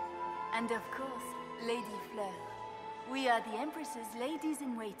Colombe. And of course, Lady Fleur. We are the Empress's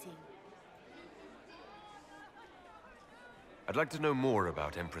ladies-in-waiting. I'd like to know more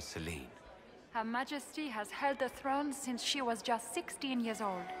about Empress Celine. Her Majesty has held the throne since she was just 16 years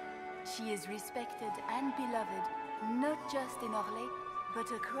old. She is respected and beloved Not just in Orlais,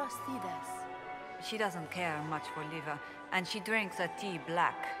 but across Thedas. She doesn't care much for liver, and she drinks her tea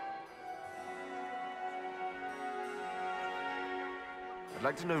black. I'd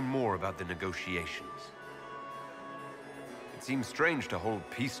like to know more about the negotiations. It seems strange to hold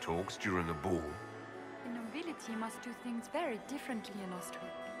peace talks during a ball. The nobility must do things very differently in Austria.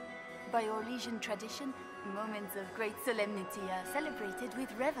 By Orlesian tradition, moments of great solemnity are celebrated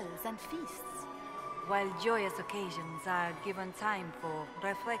with revels and feasts. While joyous occasions are given time for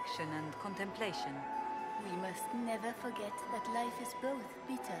reflection and contemplation. We must never forget that life is both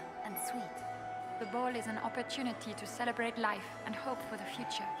bitter and sweet. The ball is an opportunity to celebrate life and hope for the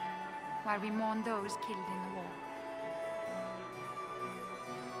future, while we mourn those killed in the war.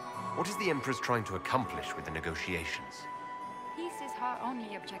 What is the Empress trying to accomplish with the negotiations? Peace is her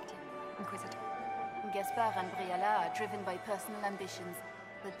only objective, Inquisitor. Gaspard and Briala are driven by personal ambitions,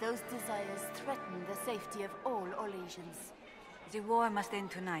 but those desires threaten the safety of all Orlesians. The war must end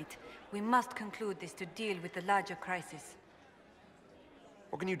tonight. We must conclude this to deal with the larger crisis.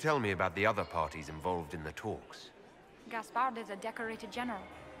 What can you tell me about the other parties involved in the talks? Gaspard is a decorated general,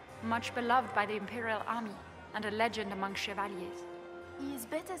 much beloved by the Imperial Army, and a legend among chevaliers. He is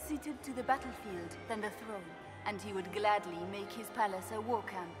better suited to the battlefield than the throne, and he would gladly make his palace a war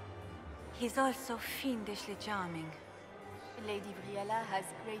camp. He's also fiendishly charming. Lady Briala has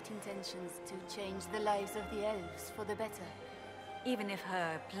great intentions to change the lives of the elves for the better. Even if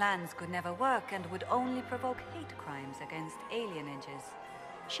her plans could never work and would only provoke hate crimes against alienages.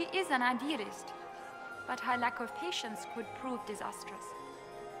 She is an idealist, but her lack of patience could prove disastrous.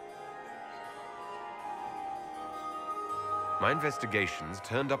 My investigations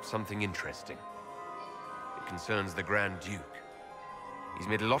turned up something interesting. It concerns the Grand Duke. He's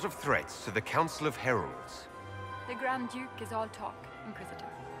made a lot of threats to the Council of Heralds. The Grand Duke is all talk, Inquisitor.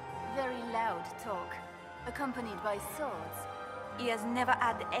 Very loud talk, accompanied by swords. He has never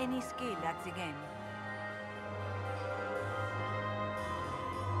had any skill at the game.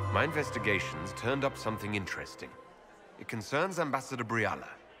 My investigations turned up something interesting. It concerns Ambassador Briala.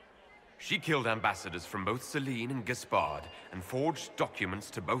 She killed ambassadors from both Celine and Gaspard and forged documents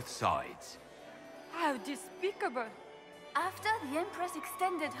to both sides. How despicable! After the Empress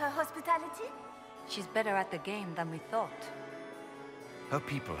extended her hospitality? She's better at the game than we thought. Her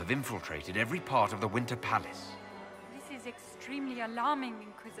people have infiltrated every part of the Winter Palace. This is extremely alarming,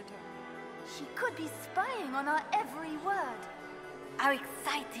 Inquisitor. She could be spying on our every word. How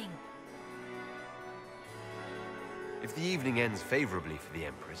exciting! If the evening ends favorably for the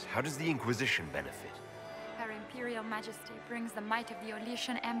Empress, how does the Inquisition benefit? Her Imperial Majesty brings the might of the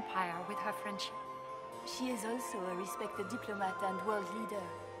Orlesian Empire with her friendship. She is also a respected diplomat and world leader.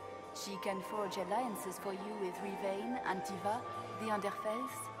 She can forge alliances for you with Rivain, Antiva, the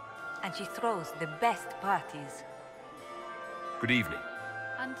Underfells. And she throws the best parties. Good evening.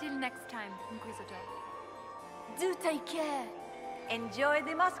 Until next time, Inquisitor. Do take care. Enjoy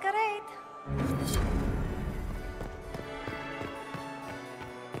the masquerade.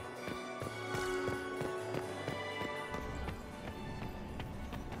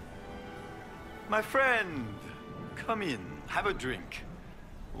 My friend, come in, have a drink.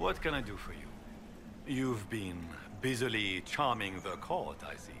 What can I do for you? You've been busily charming the court,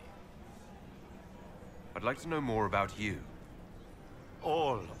 I see. I'd like to know more about you.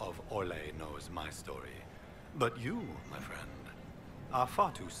 All of Orlais knows my story. But you, my friend, are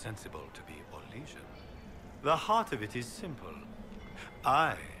far too sensible to be Orlesian. The heart of it is simple.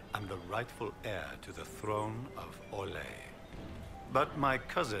 I am the rightful heir to the throne of Orlais. But my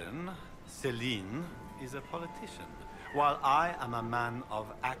cousin, Celine, is a politician, while I am a man of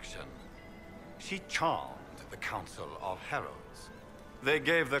action. She charmed the Council of Heralds. They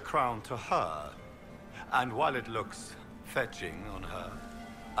gave the crown to her, and while it looks fetching on her,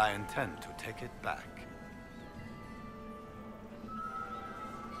 I intend to take it back.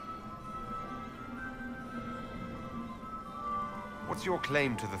 What's your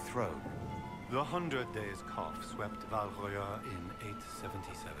claim to the throne? The 100 Days Cough swept Valroya in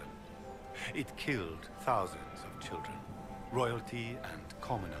 877. It killed thousands of children, royalty and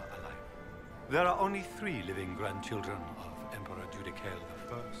commoner alike. There are only 3 living grandchildren of Emperor Judicael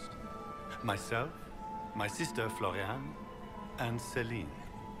I. Myself, my sister Floriane, and Celine.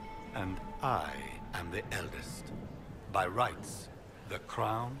 And I am the eldest. By rights, the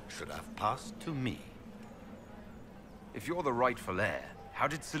crown should have passed to me. If you're the rightful heir, how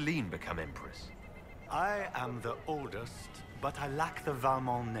did Celine become Empress? I am the oldest, but I lack the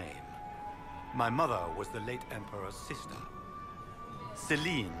Valmont name. My mother was the late Emperor's sister.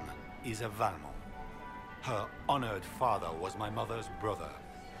 Celine is a Valmont. Her honored father was my mother's brother.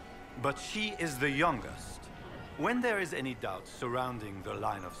 But she is the youngest, When there is any doubt surrounding the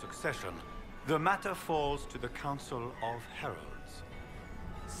line of succession, the matter falls to the Council of Heralds.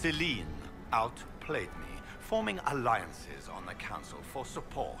 Celine outplayed me, forming alliances on the Council for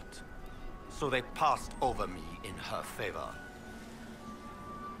support. So they passed over me in her favor.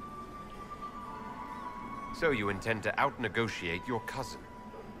 So you intend to out-negotiate your cousin?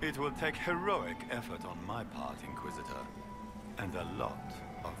 It will take heroic effort on my part, Inquisitor, and a lot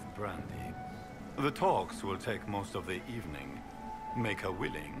of brandy. The talks will take most of the evening. Make her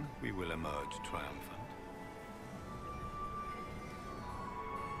willing, we will emerge triumphant.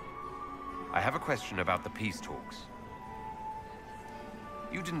 I have a question about the peace talks.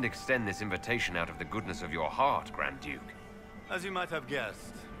 You didn't extend this invitation out of the goodness of your heart, Grand Duke. As you might have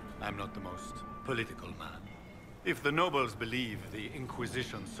guessed, I'm not the most political man. If the nobles believe the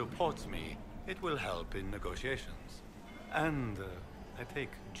Inquisition supports me, it will help in negotiations. And I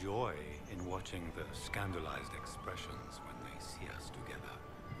take joy in watching the scandalized expressions when they see us together.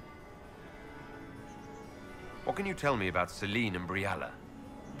 What can you tell me about Celine and Brialla?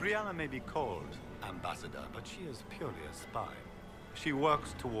 Brianna may be called ambassador, but she is purely a spy. She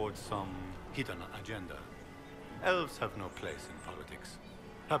works towards some hidden agenda. Elves have no place in politics.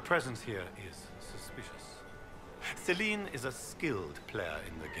 Her presence here is suspicious. Celine is a skilled player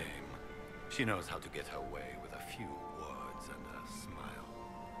in the game. She knows how to get her way with a few words and a smile.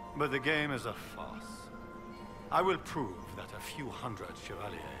 But the game is a farce. I will prove that a few hundred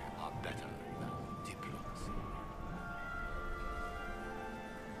chevaliers are better than diplomacy.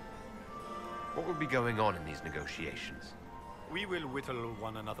 What will be going on in these negotiations? We will whittle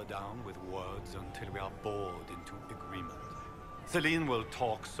one another down with words until we are bored into agreement. Celine will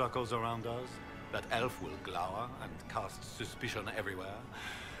talk circles around us, that elf will glower and cast suspicion everywhere,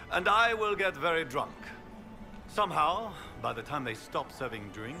 and I will get very drunk. Somehow, by the time they stop serving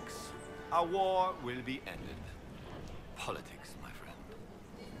drinks, our war will be ended. Politics, my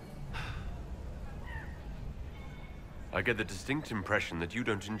friend. I get the distinct impression that you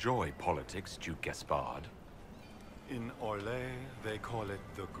don't enjoy politics, Duke Gaspard. In Orlais, they call it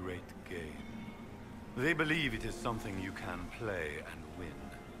the Great Game. They believe it is something you can play and win.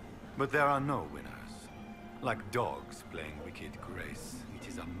 But there are no winners. Like dogs playing wicked grace, it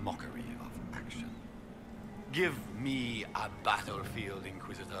is a mockery of action. Give me a battlefield,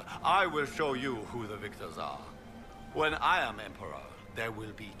 Inquisitor. I will show you who the victors are. When I am Emperor, there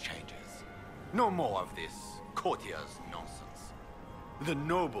will be changes. No more of this courtier's nonsense. The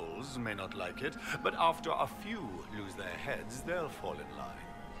nobles may not like it, but after a few lose their heads, they'll fall in line.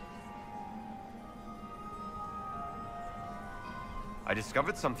 I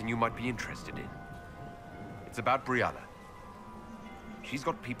discovered something you might be interested in. It's about Brialla. She's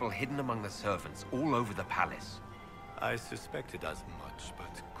got people hidden among the servants all over the palace. I suspected as much,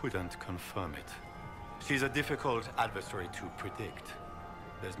 but couldn't confirm it. She's a difficult adversary to predict.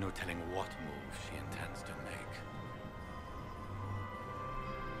 There's no telling what move she intends to make.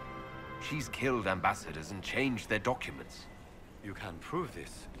 She's killed ambassadors and changed their documents. You can prove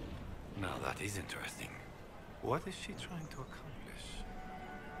this. Now that is interesting. What is she trying to accomplish?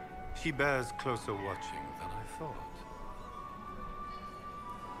 She bears closer watching than I thought.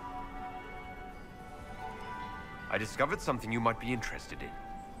 I discovered something you might be interested in.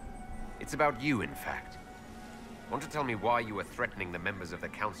 It's about you, in fact. Want to tell me why you were threatening the members of the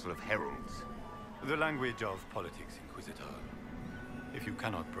Council of Heralds? The language of politics, Inquisitor. If you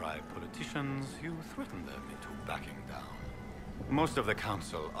cannot bribe politicians, you threaten them into backing down. Most of the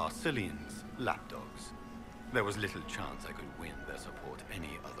Council are Celine's lapdogs. There was little chance I could win their support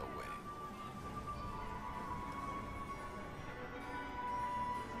any other way.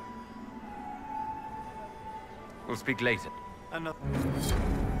 We'll speak later.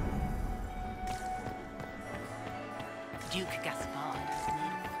 Duke Gaspard has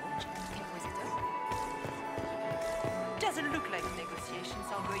made a fortune. Inquisitor? Doesn't look like negotiations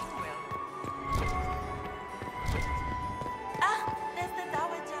are going well. Ah, there's the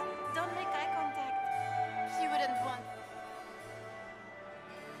Dowager. Don't make eye contact. She wouldn't want...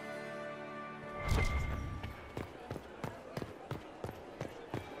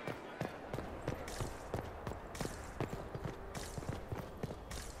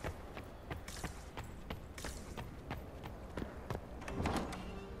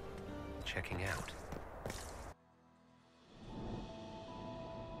 Checking out.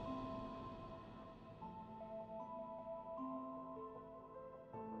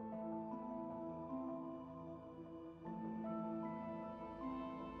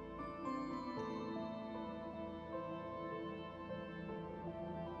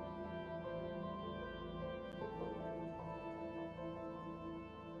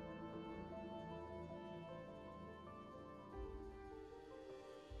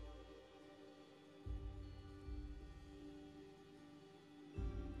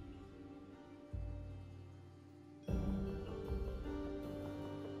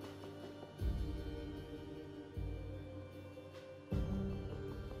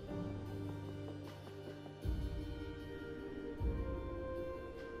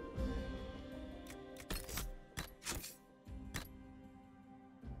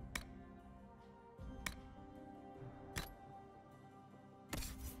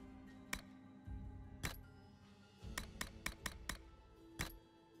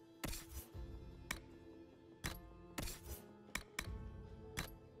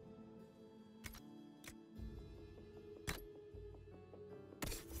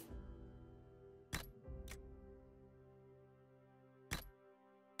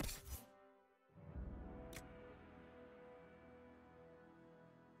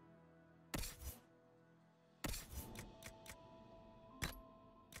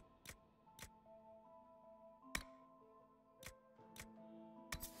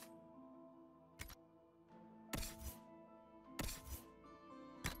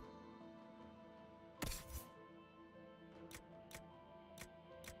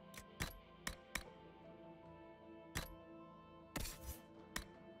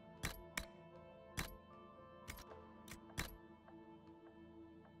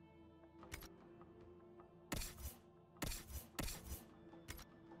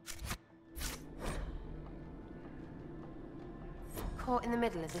 caught in the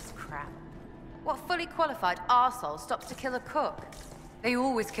middle of this crap? What fully qualified arsehole stops to kill a cook? They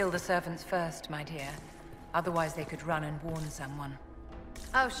always kill the servants first, my dear. Otherwise they could run and warn someone.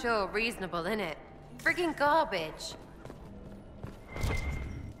 Oh sure, reasonable, innit? Friggin' garbage.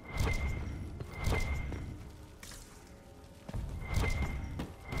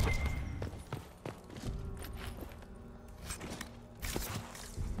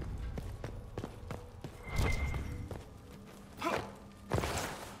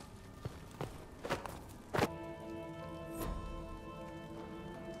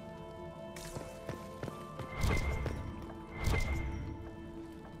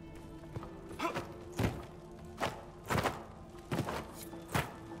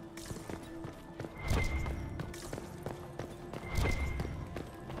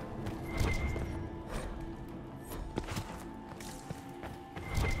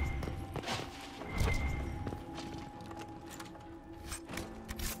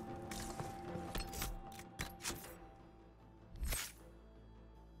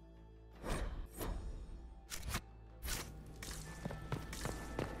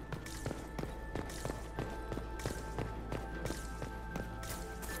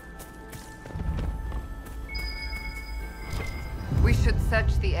 We should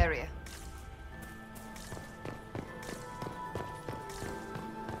search the area.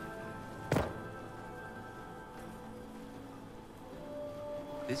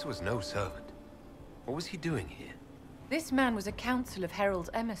 This was no servant. What was he doing here? This man was a council of Herald's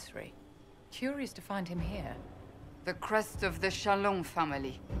emissary. Curious to find him here. The crest of the Chalon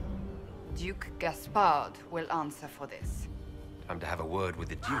family. Duke Gaspard will answer for this. Time to have a word with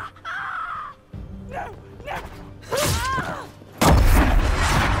the Duke. No! No!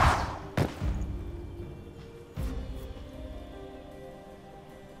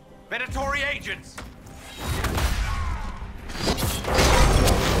 Predatory agents!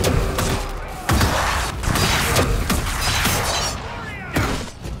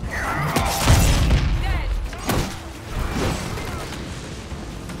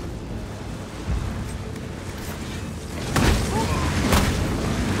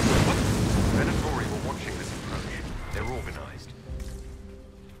 Predatory were watching this approach. They're organized.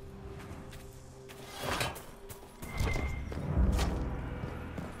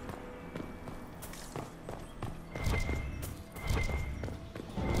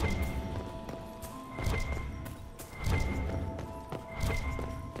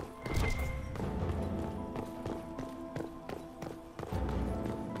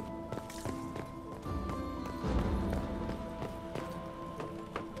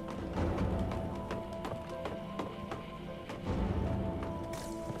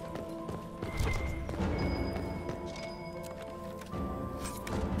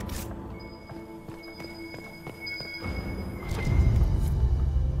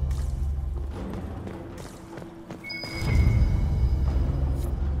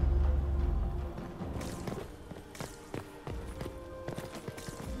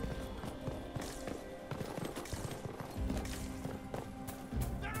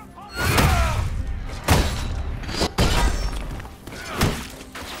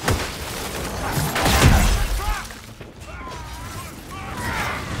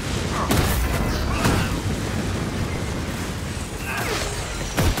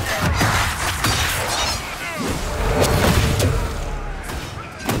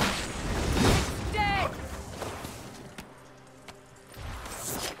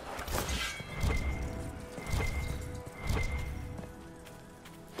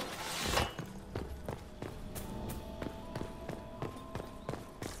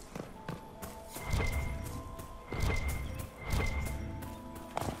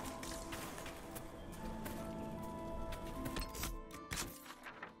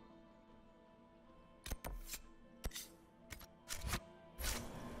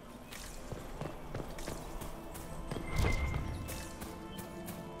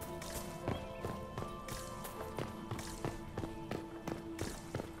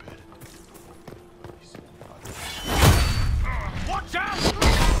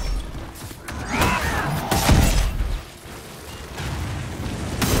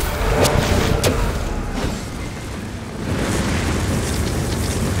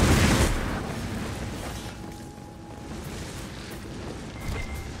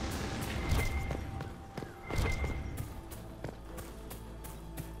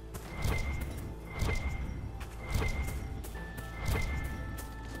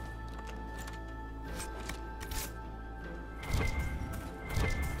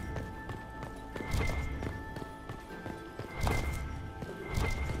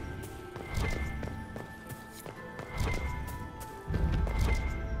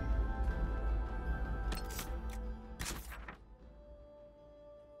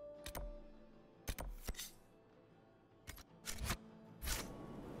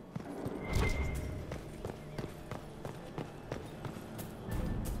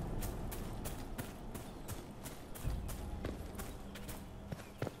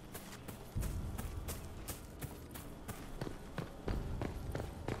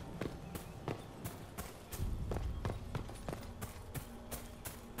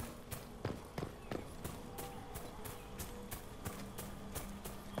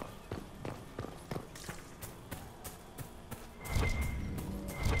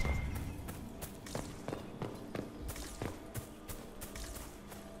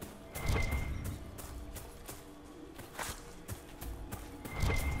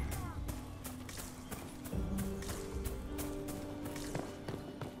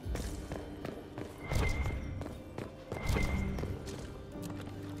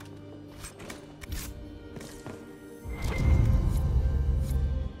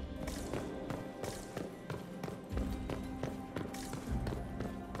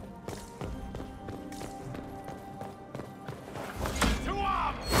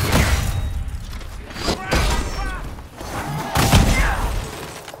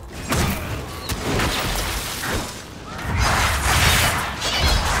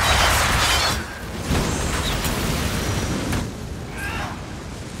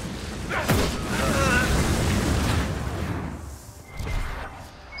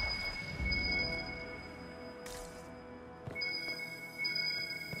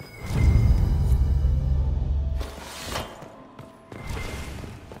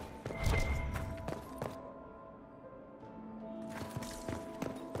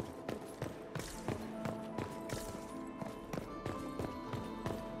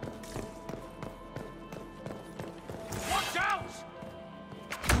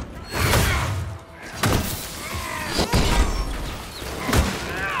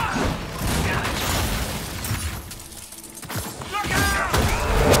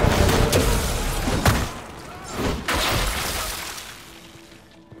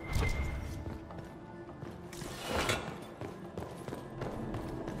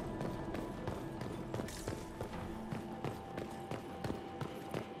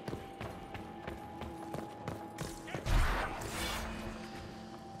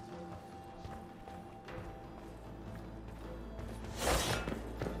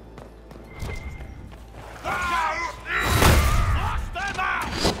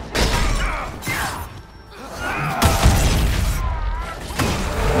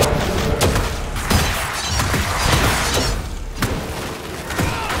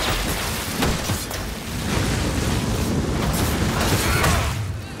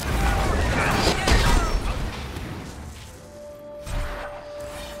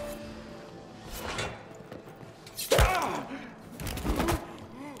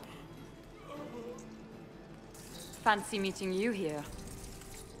 Fancy meeting you here.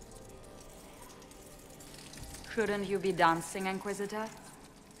 Shouldn't you be dancing, Inquisitor?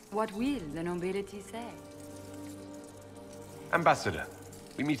 What will the nobility say? Ambassador,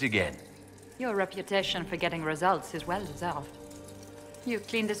 we meet again. Your reputation for getting results is well deserved. You've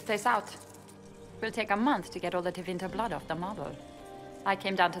cleaned this place out. Will take a month to get all the Tevinter blood off the marble. I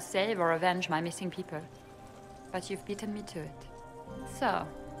came down to save or avenge my missing people. But you've beaten me to it. So,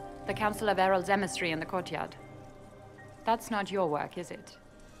 the Council of Herald's emissary in the courtyard. That's not your work, is it?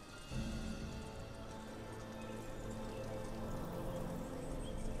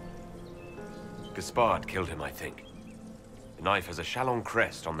 Gaspard killed him, I think. The knife has a Chalon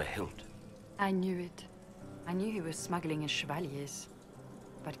crest on the hilt. I knew it. I knew he was smuggling his chevaliers.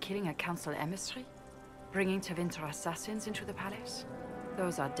 But killing a council emissary? Bringing Tevinter assassins into the palace?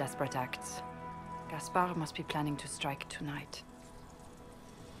 Those are desperate acts. Gaspard must be planning to strike tonight.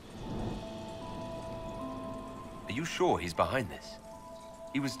 Are you sure he's behind this?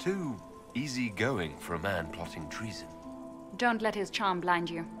 He was too easygoing for a man plotting treason. Don't let his charm blind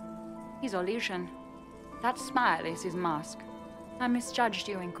you. He's Orlesian. That smile is his mask. I misjudged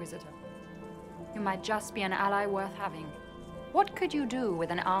you, Inquisitor. You might just be an ally worth having. What could you do with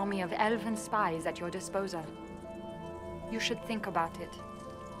an army of elven spies at your disposal? You should think about it.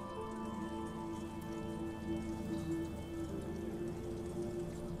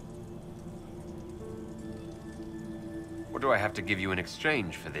 What do I have to give you in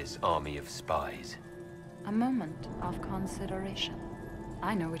exchange for this army of spies? A moment of consideration.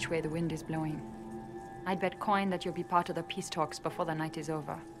 I know which way the wind is blowing. I'd bet coin that you'll be part of the peace talks before the night is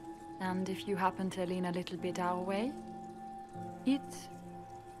over. And if you happen to lean a little bit our way, it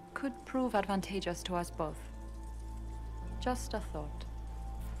could prove advantageous to us both. Just a thought.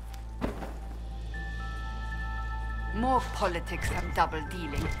 More politics and double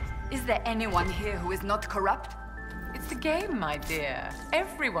dealing. Is there anyone here who is not corrupt? It's the game, my dear.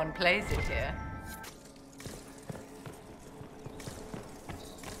 Everyone plays it here.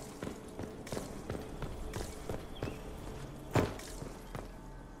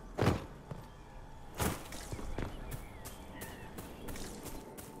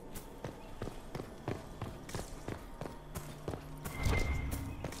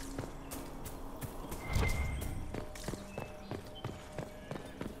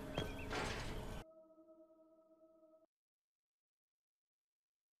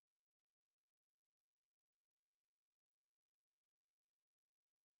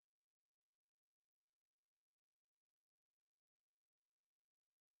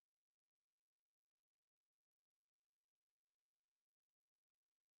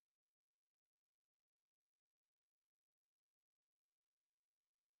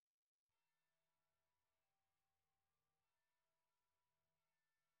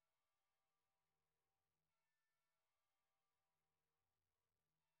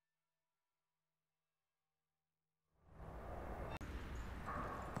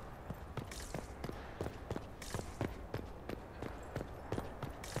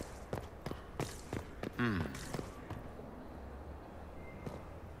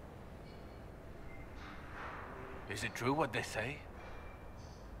 Is it true what they say?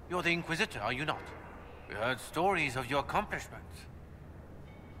 You're the Inquisitor, are you not? We heard stories of your accomplishments.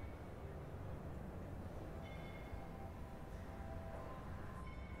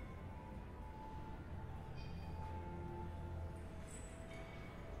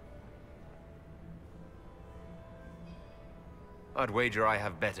 I'd wager I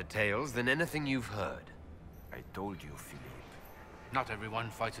have better tales than anything you've heard. I told you, Philippe. Not everyone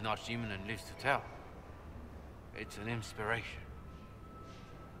fights an archdemon and lives to tell. It's an inspiration.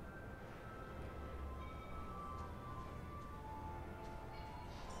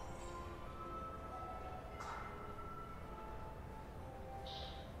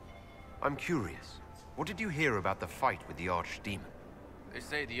 I'm curious. What did you hear about the fight with the archdemon? They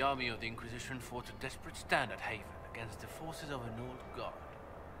say the army of the Inquisition fought a desperate stand at Haven against the forces of an old guard.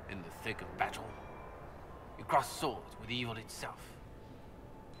 In the thick of battle, you crossed swords with evil itself.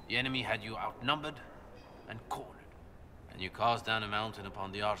 The enemy had you outnumbered and cornered, and you cast down a mountain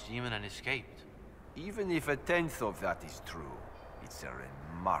upon the archdemon and escaped. Even if a tenth of that is true, it's a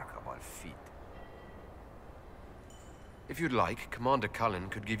remarkable feat. If you'd like, Commander Cullen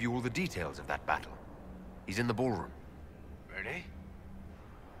could give you all the details of that battle. He's in the ballroom. Really?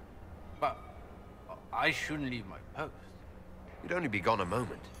 But I shouldn't leave my post. You'd only be gone a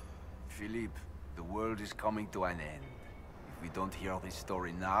moment. Philippe, the world is coming to an end. If we don't hear this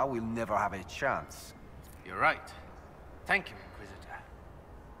story now, we'll never have a chance. You're right. Thank you, Inquisitor.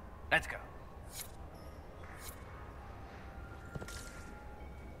 Let's go.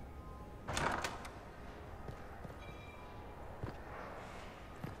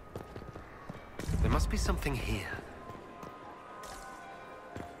 There must be something here.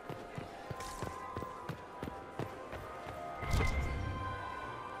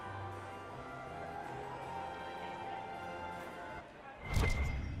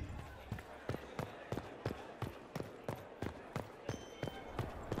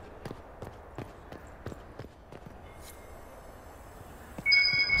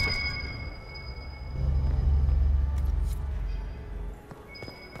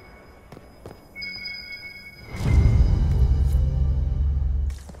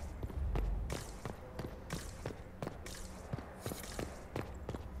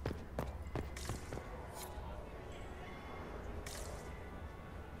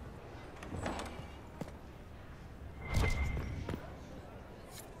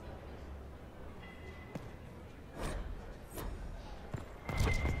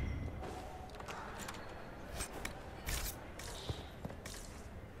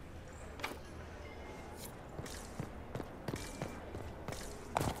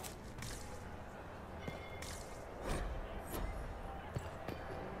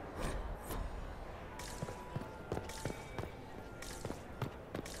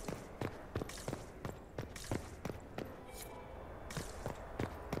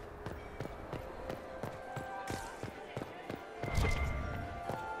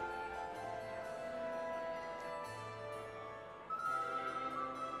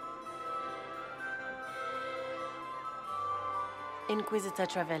 Inquisitor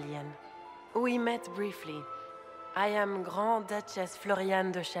Trevelyan. We met briefly. I am Grand Duchess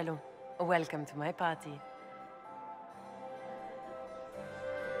Floriane de Chalon. Welcome to my party.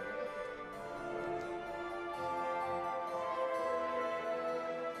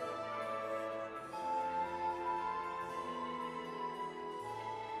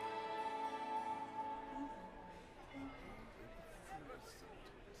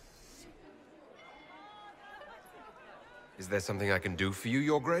 Is there something I can do for you,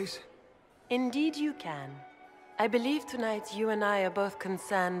 Your Grace? Indeed you can. I believe tonight you and I are both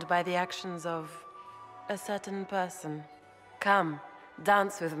concerned by the actions of a certain person. Come,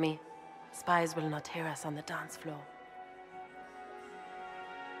 dance with me. Spies will not hear us on the dance floor.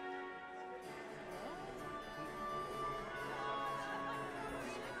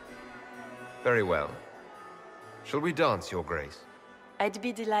 Very well. Shall we dance, Your Grace? I'd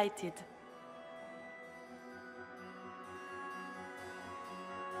be delighted.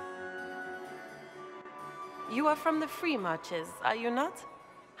 You are from the Free Marches, are you not?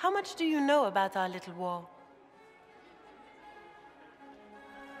 How much do you know about our little war?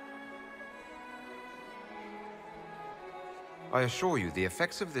 I assure you, the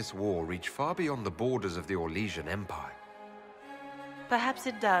effects of this war reach far beyond the borders of the Orlesian Empire. Perhaps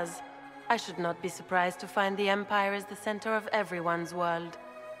it does. I should not be surprised to find the Empire is the center of everyone's world.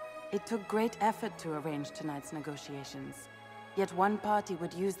 It took great effort to arrange tonight's negotiations. Yet one party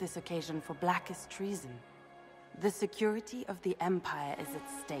would use this occasion for blackest treason. The security of the Empire is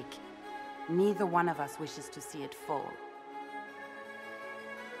at stake. Neither one of us wishes to see it fall.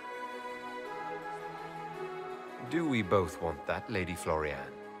 Do we both want that, Lady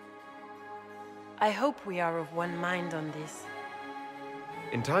Floriane? I hope we are of one mind on this.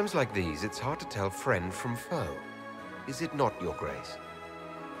 In times like these, it's hard to tell friend from foe. Is it not, Your Grace?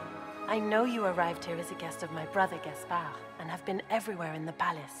 I know you arrived here as a guest of my brother Gaspard, and have been everywhere in the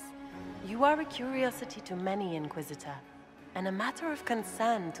palace. You are a curiosity to many, Inquisitor, and a matter of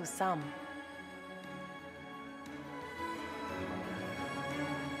concern to some.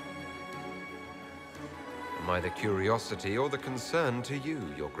 Am I the curiosity or the concern to you,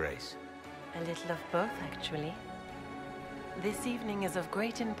 Your Grace? A little of both, actually. This evening is of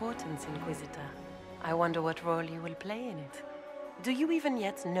great importance, Inquisitor. I wonder what role you will play in it. Do you even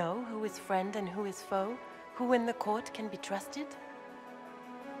yet know who is friend and who is foe? Who in the court can be trusted?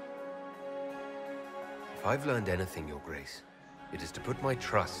 If I've learned anything, Your Grace, it is to put my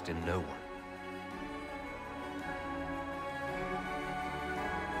trust in no one.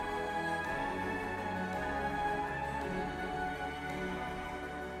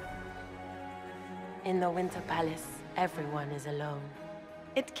 In the Winter Palace, everyone is alone.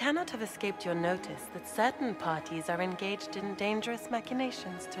 It cannot have escaped your notice that certain parties are engaged in dangerous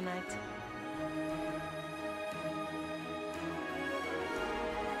machinations tonight.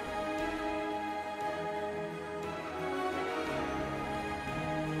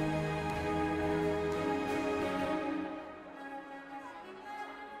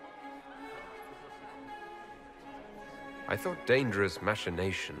 I thought dangerous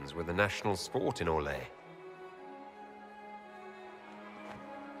machinations were the national sport in Orlais.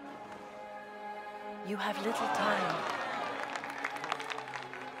 You have little time.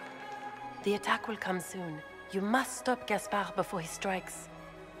 The attack will come soon. You must stop Gaspard before he strikes.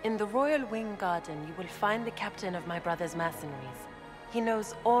 In the Royal Wing Garden, you will find the captain of my brother's mercenaries. He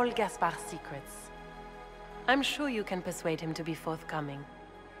knows all Gaspard's secrets. I'm sure you can persuade him to be forthcoming.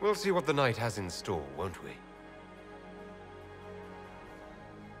 We'll see what the night has in store, won't we?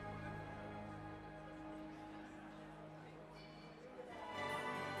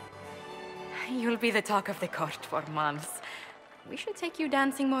 You'll be the talk of the court for months. We should take you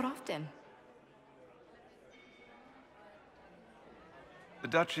dancing more often. The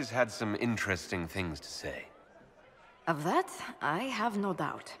Duchess had some interesting things to say. Of that, I have no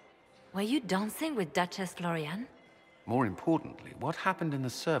doubt. Were you dancing with Duchess Florian? More importantly, what happened in the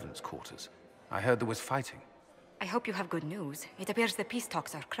servants' quarters? I heard there was fighting. I hope you have good news. It appears the peace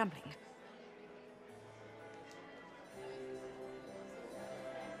talks are crumbling.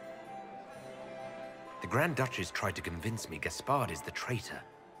 The Grand Duchess tried to convince me Gaspard is the traitor,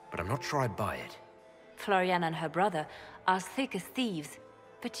 but I'm not sure I buy it. Florian and her brother are thick as thieves,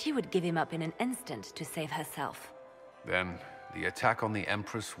 but she would give him up in an instant to save herself. Then, the attack on the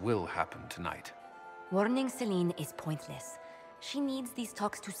Empress will happen tonight. Warning Celine is pointless. She needs these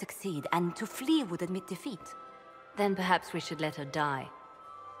talks to succeed, and to flee would admit defeat. Then perhaps we should let her die.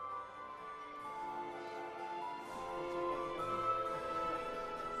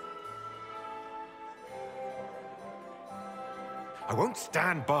 I won't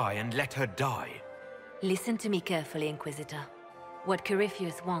stand by and let her die. Listen to me carefully, Inquisitor. What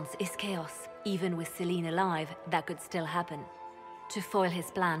Corypheus wants is chaos. Even with Celine alive, that could still happen. To foil his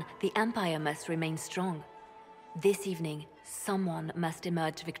plan, the Empire must remain strong. This evening, someone must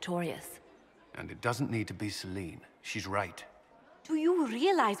emerge victorious. And it doesn't need to be Celine. She's right. Do you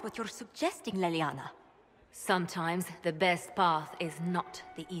realize what you're suggesting, Leliana? Sometimes the best path is not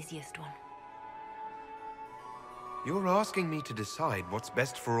the easiest one. You're asking me to decide what's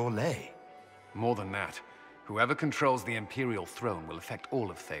best for Orlais. More than that, whoever controls the Imperial throne will affect all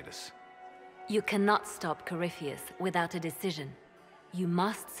of Thedas. You cannot stop Corypheus without a decision. You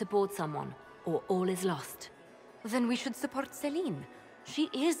must support someone, or all is lost. Then we should support Celine. She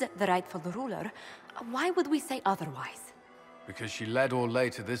is the rightful ruler. Why would we say otherwise? Because she led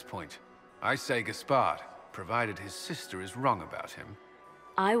Orlais to this point. I say Gaspard, provided his sister is wrong about him.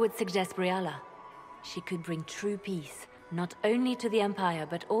 I would suggest Brialla. She could bring true peace, not only to the Empire,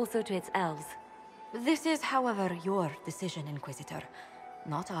 but also to its elves. This is, however, your decision, Inquisitor,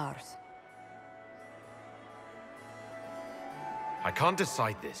 not ours. I can't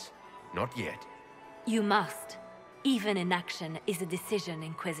decide this. Not yet. You must. Even inaction is a decision,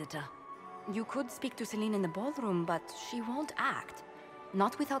 Inquisitor. You could speak to Celine in the ballroom, but she won't act.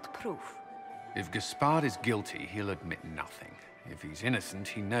 Not without proof. If Gaspard is guilty, he'll admit nothing. If he's innocent,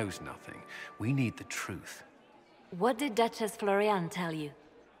 he knows nothing. We need the truth. What did Duchess Florian tell you?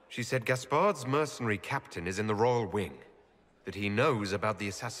 She said Gaspard's mercenary captain is in the Royal Wing. That he knows about the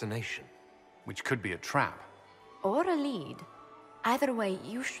assassination. Which could be a trap. Or a lead. Either way,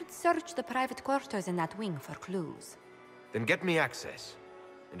 you should search the private quarters in that wing for clues. Then get me access.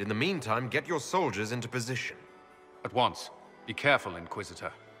 And in the meantime, get your soldiers into position. At once. Be careful,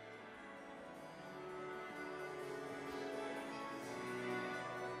 Inquisitor.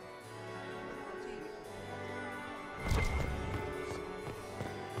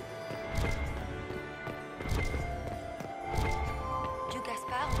 To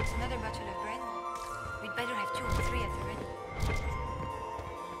Gaspard wants another bottle of bread. We'd better have 2 or 3 at the ready.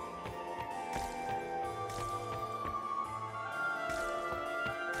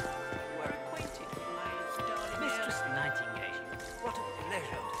 Mistress Nightingale, what a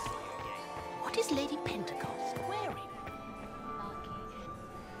pleasure to see you again. What is Lady Pentecost wearing?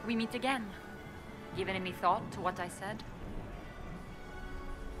 We meet again. Given any thought to what I said?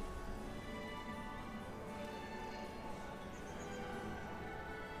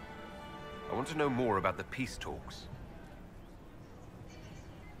 I want to know more about the peace talks.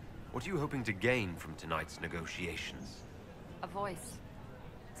 What are you hoping to gain from tonight's negotiations? A voice.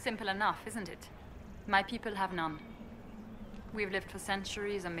 Simple enough, isn't it? My people have none. We've lived for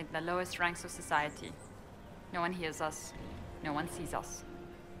centuries amid the lowest ranks of society. No one hears us. No one sees us.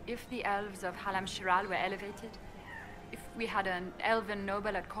 If the elves of Halla were elevated, if we had an elven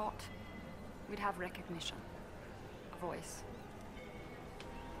noble at court, we'd have recognition. A voice.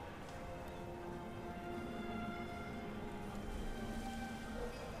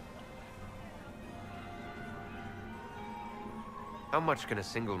 How much can a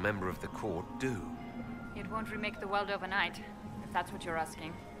single member of the court do? It won't remake the world overnight, if that's what you're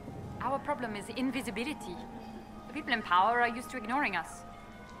asking. Our problem is invisibility. The people in power are used to ignoring us.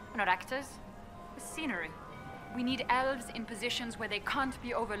 We're not actors. We're scenery. We need elves in positions where they can't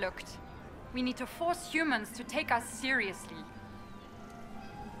be overlooked. We need to force humans to take us seriously.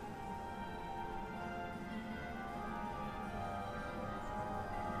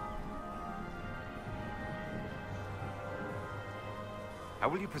 How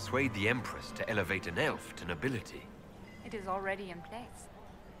will you persuade the Empress to elevate an elf to nobility? It is already in place.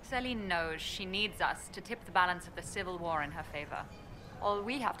 Celine knows she needs us to tip the balance of the civil war in her favor. All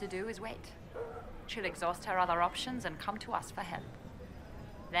we have to do is wait. She'll exhaust her other options and come to us for help.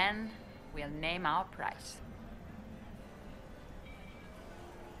 Then, we'll name our price.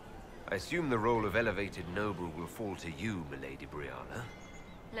 I assume the role of elevated noble will fall to you, Milady Briala.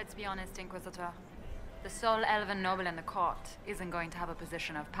 Let's be honest, Inquisitor. The sole elven noble in the court isn't going to have a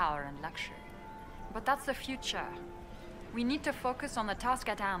position of power and luxury. But that's the future. We need to focus on the task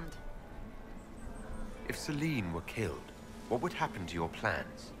at hand. If Celine were killed, what would happen to your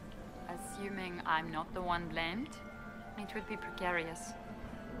plans? Assuming I'm not the one blamed, it would be precarious.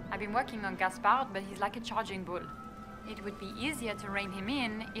 I've been working on Gaspard, but he's like a charging bull. It would be easier to rein him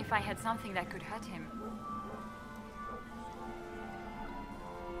in if I had something that could hurt him.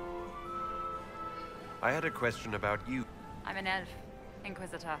 I had a question about you. I'm an elf,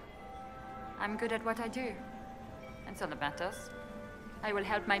 Inquisitor. I'm good at what I do. And so that matters. I will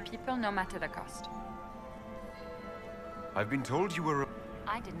help my people no matter the cost. I've been told you were a...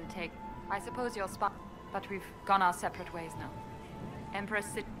 I didn't take... I suppose you're spy... But we've gone our separate ways now. Empress...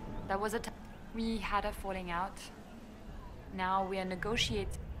 There was a time... We had a falling out. Now we are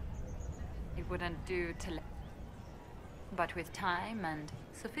negotiating. It wouldn't do to... But with time and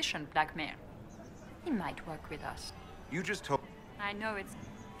sufficient blackmail, he might work with us. You just told... I know it's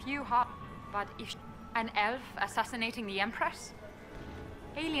few hard, but if an elf assassinating the Empress?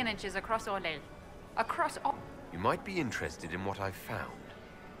 Alienages across Orlais. Across all... You might be interested in what I've found.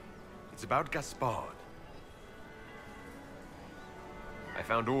 It's about Gaspard. I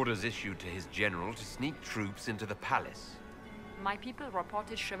found orders issued to his general to sneak troops into the palace. My people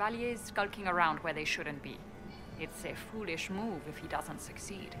reported chevaliers skulking around where they shouldn't be. It's a foolish move if he doesn't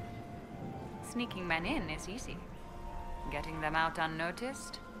succeed. Sneaking men in is easy. Getting them out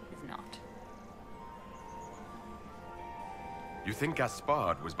unnoticed is not. You think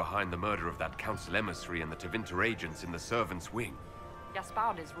Gaspard was behind the murder of that council emissary and the Tevinter agents in the servants' wing?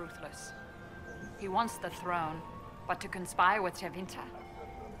 Gaspard is ruthless. He wants the throne, but to conspire with Tevinter,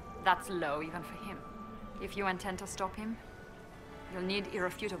 that's low even for him. If you intend to stop him, you'll need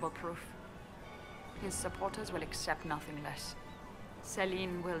irrefutable proof. His supporters will accept nothing less.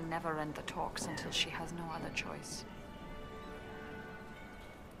 Celine will never end the talks until she has no other choice.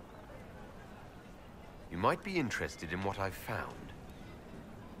 You might be interested in what I've found.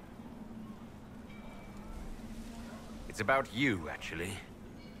 It's about you, actually.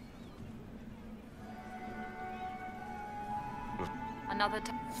 Another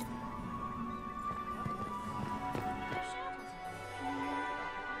time.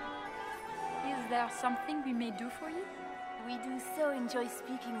 Is there something we may do for you? We do so enjoy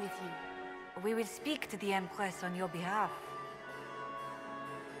speaking with you. We will speak to the Empress on your behalf.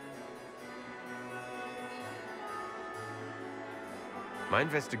 My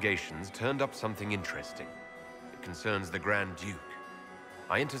investigations turned up something interesting. It concerns the Grand Duke.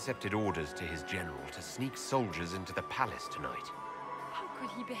 I intercepted orders to his general to sneak soldiers into the palace tonight. How could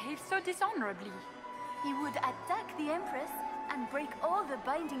he behave so dishonorably? He would attack the Empress and break all the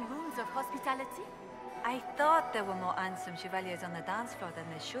binding rules of hospitality? I thought there were more handsome chevaliers on the dance floor than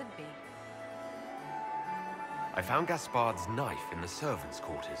there should be. I found Gaspard's knife in the servants'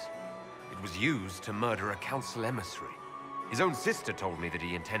 quarters. It was used to murder a council emissary. His own sister told me that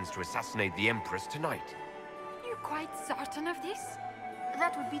he intends to assassinate the Empress tonight. You're quite certain of this?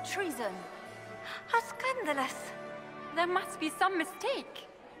 That would be treason. How scandalous! There must be some mistake.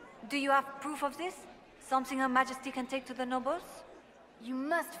 Do you have proof of this? Something Her Majesty can take to the nobles? You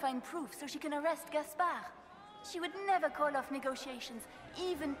must find proof so she can arrest Gaspard. She would never call off negotiations,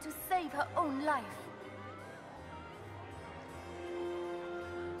 even to save her own life.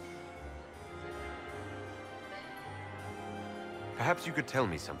 Perhaps you could tell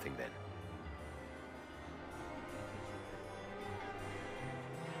me something then.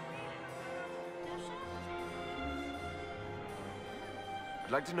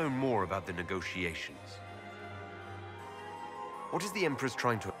 I'd like to know more about the negotiations. What is the Empress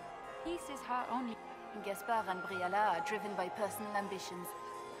trying to... Peace is her only... Gaspard and Briala are driven by personal ambitions.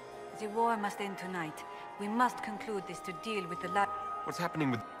 The war must end tonight. We must conclude this to deal with the What's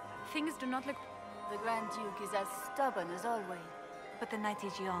happening with... Things do not look... The Grand Duke is as stubborn as always. But the night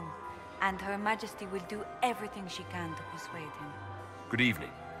is young, and Her Majesty will do everything she can to persuade him. Good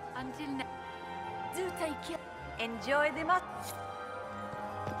evening. Until now... Do take care. Enjoy the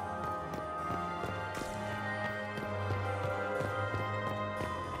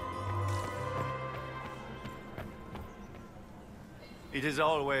It is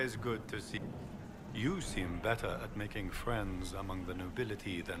always good to see. You seem better at making friends among the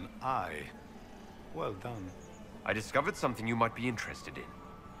nobility than I. Well done. I discovered something you might be interested in.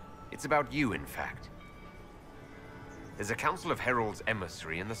 It's about you, in fact. There's a Council of Heralds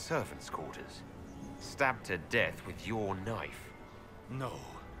emissary in the servants' quarters. Stabbed to death with your knife. No.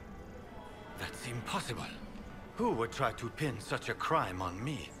 That's impossible. Who would try to pin such a crime on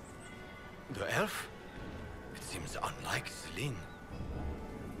me? The elf? It seems unlike Celine.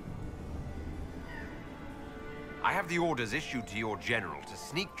 I have the orders issued to your general to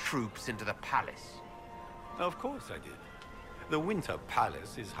sneak troops into the palace. Of course I did. The Winter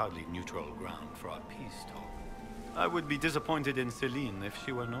Palace is hardly neutral ground for a peace talk. I would be disappointed in Celine if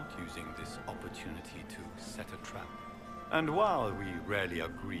she were not using this opportunity to set a trap. And while we rarely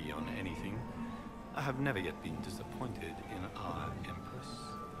agree on anything, I have never yet been disappointed in our Empress.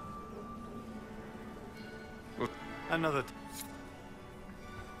 Another Does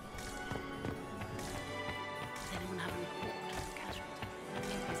anyone have a report of casualty?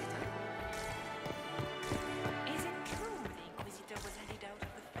 Inquisitor? Is it true the Inquisitor was headed out of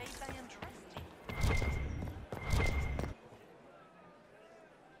the faith I entrusted?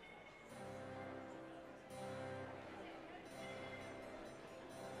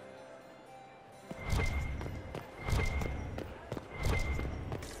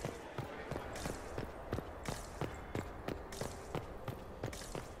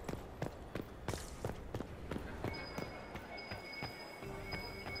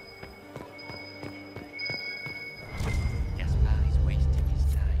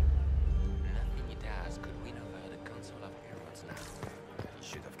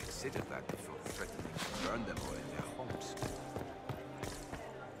 Considered that before threatening to burn them all in their homes.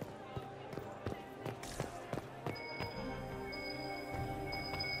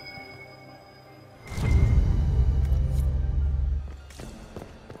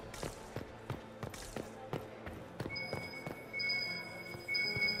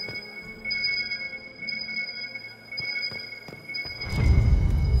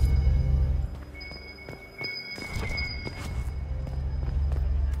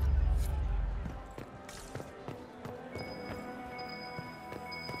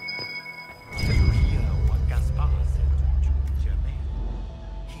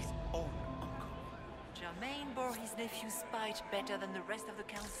 His nephew's spite better than the rest of the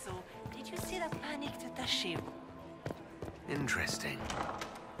council. Did you see that panicked attaché? Interesting.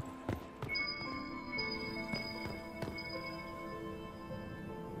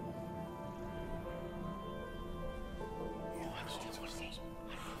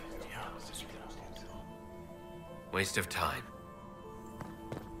 Waste of time.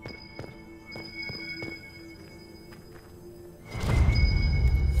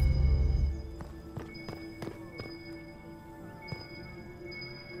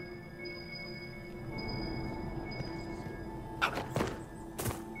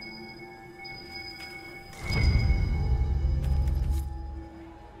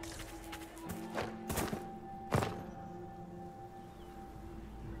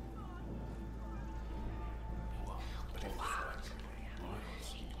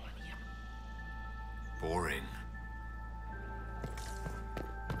 Boring.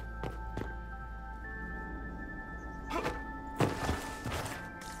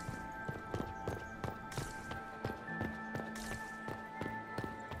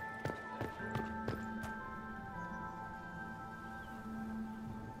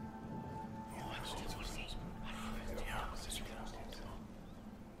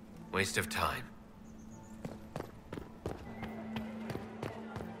 Waste of time.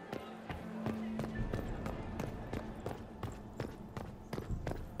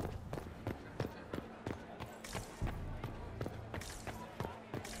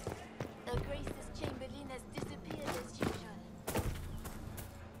 Her Grace's Chamberlain has disappeared as usual.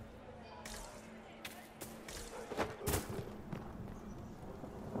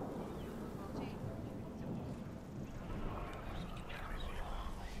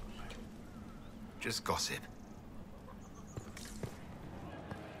 Just gossip.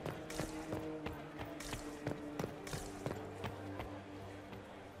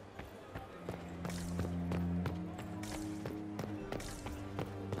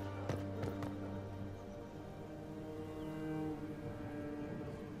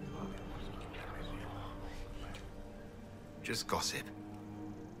 Just gossip.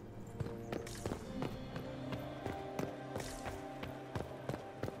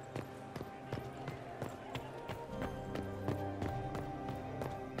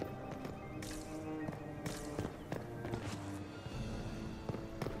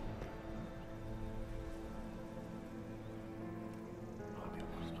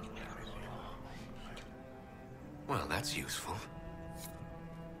 That's useful.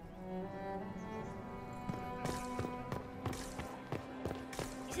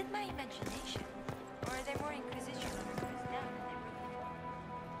 Is it my imagination? Or are there more Inquisition officers now than there were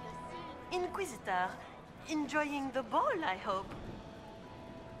before? Inquisitor, enjoying the ball, I hope.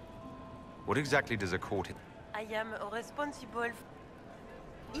 What exactly does a court... I am responsible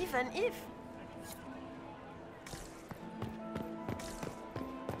even if...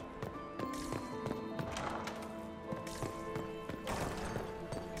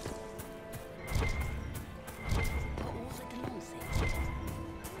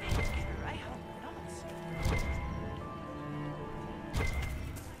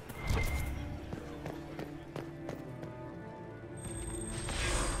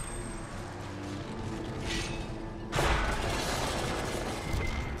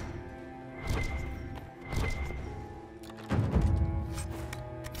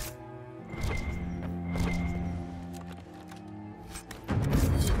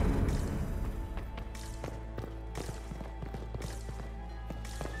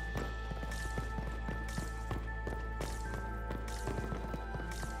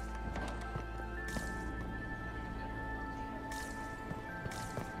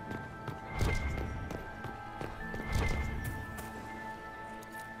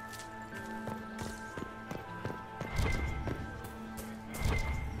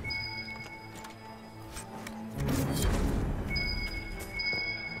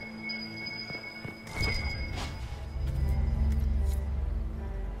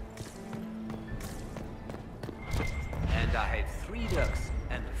 And I have 3 ducks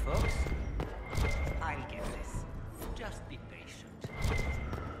and a fox. I'll get this. Just be patient.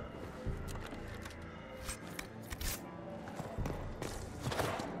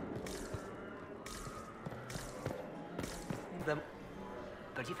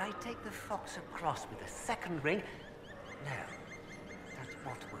 But if I take the fox across with a second ring... No, that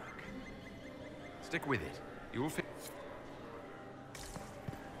won't work. Stick with it. You'll fit...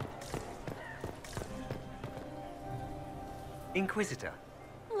 Inquisitor.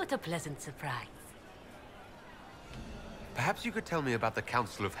 What a pleasant surprise. Perhaps you could tell me about the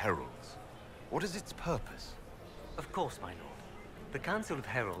Council of Heralds. What is its purpose? Of course, my lord. The Council of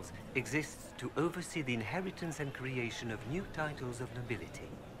Heralds exists to oversee the inheritance and creation of new titles of nobility.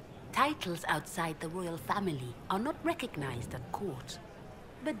 Titles outside the royal family are not recognized at court,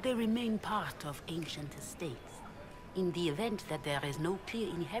 but they remain part of ancient estates. In the event that there is no clear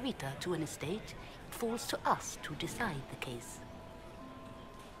inheritor to an estate, it falls to us to decide the case.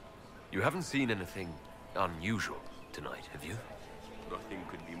 You haven't seen anything unusual tonight, have you? Nothing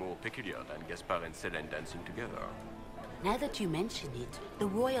could be more peculiar than Gaspard and Selene dancing together. Now that you mention it, the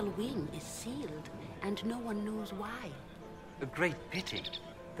royal wing is sealed, and no one knows why. A great pity.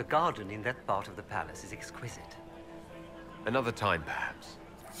 The garden in that part of the palace is exquisite. Another time, perhaps.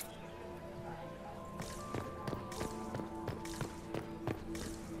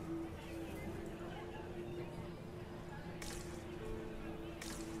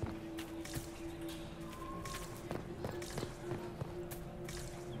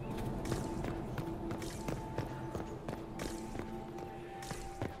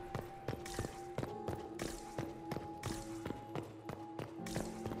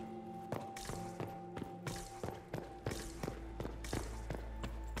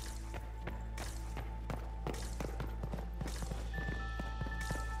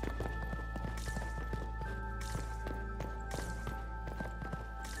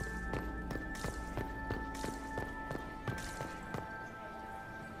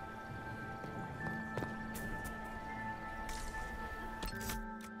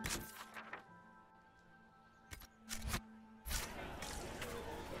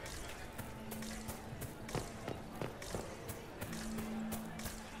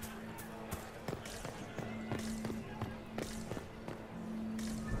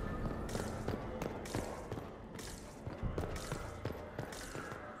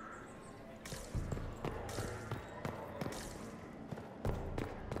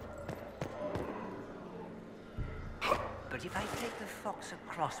 But if I take the fox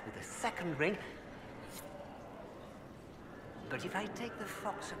across with a second ring... But if I take the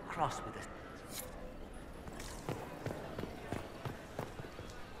fox across with a...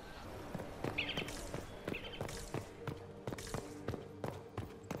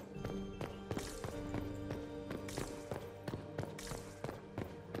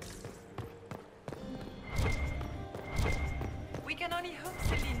 We can only hope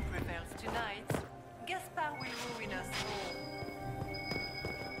Selene prevails tonight. Gaspard will ruin us all.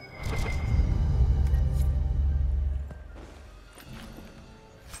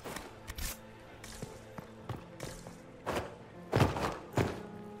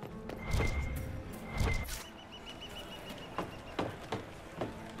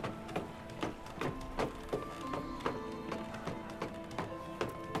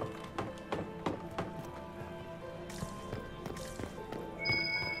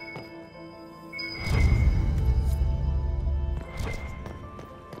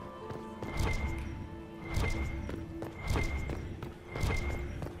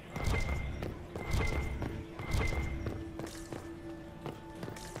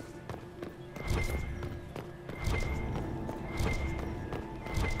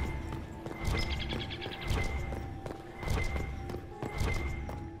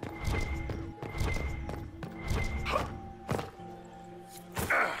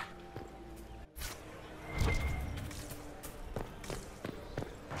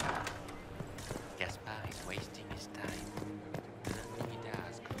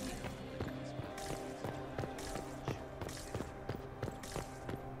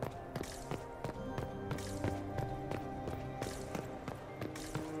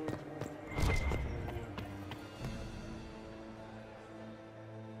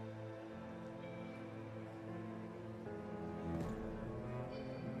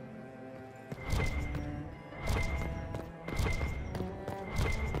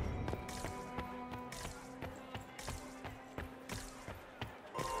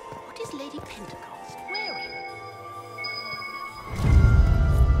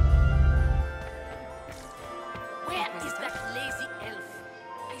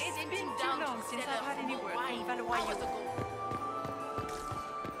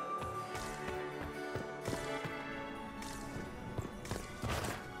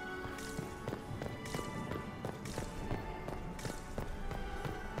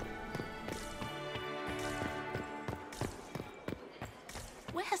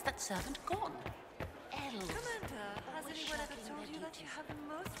 servant gone. Elves. Commander, has anyone ever told you that you have the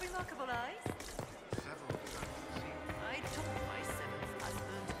most remarkable eyes? Several times. I told my seventh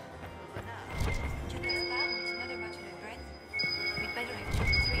husband. But now, Tu n'as pas another much in a bread? We'd better have 2 or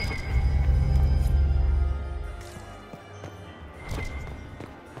 3 of them.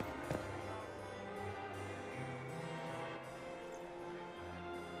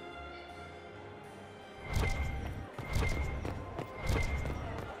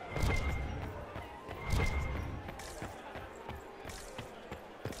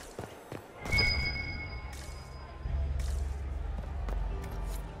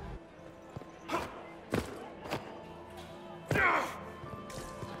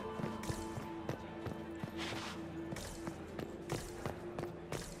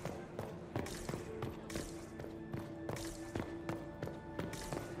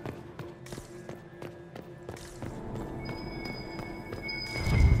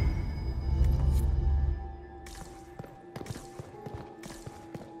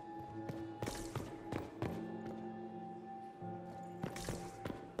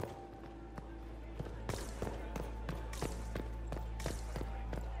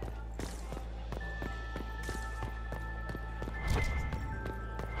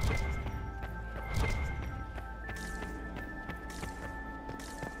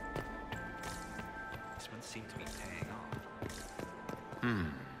 Seem to be paying off.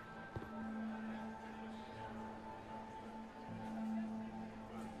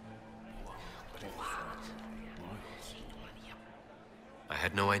 I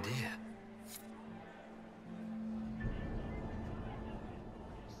had no idea.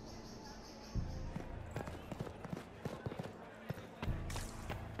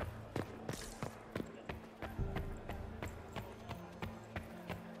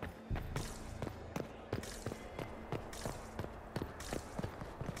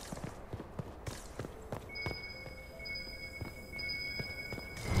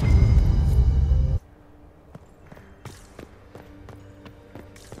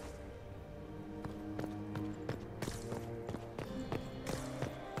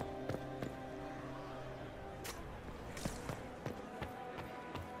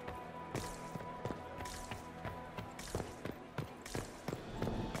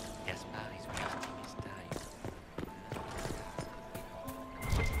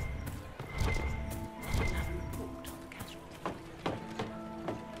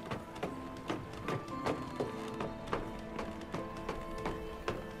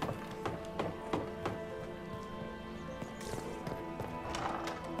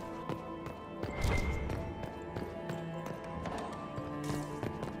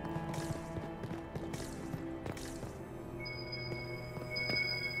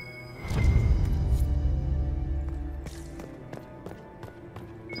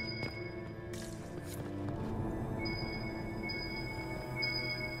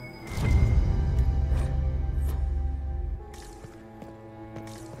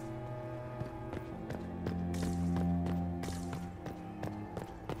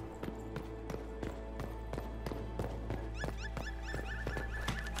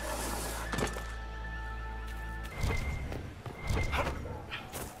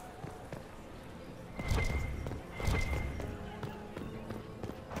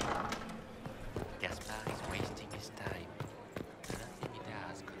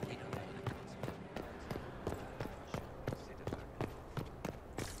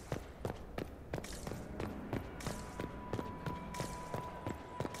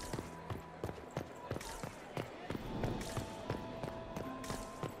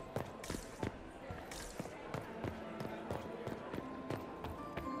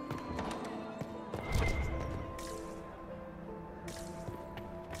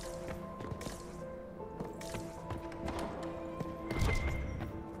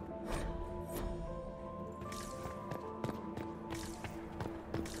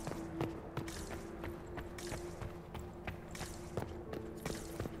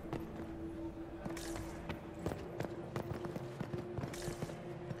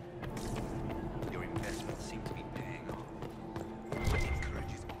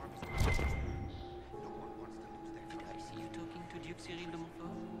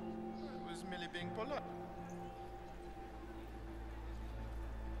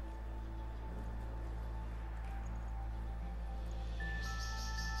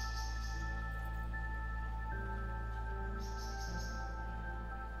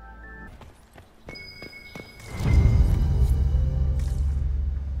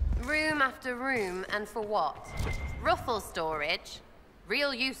 Room after room, and for what? Ruffle storage?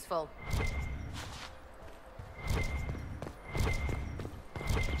 Real useful.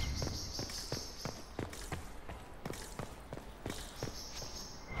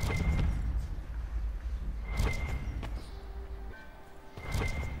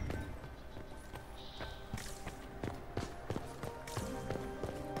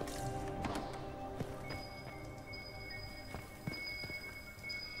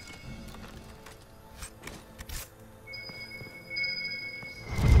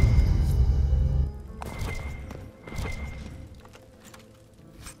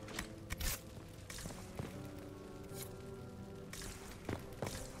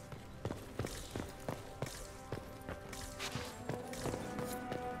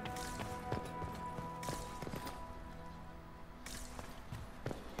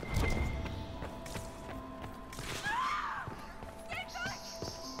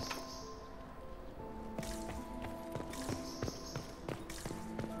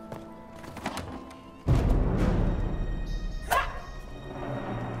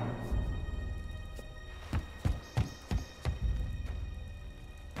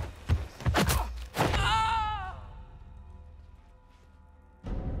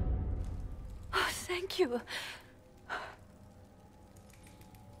 Thank you.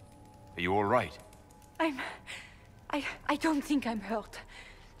 Are you all right? I don't think I'm hurt.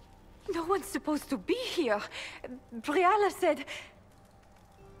 No one's supposed to be here. Briala said...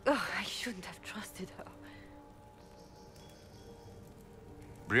 Oh, I shouldn't have trusted her.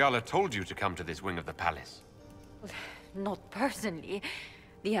 Briala told you to come to this wing of the palace. Not personally.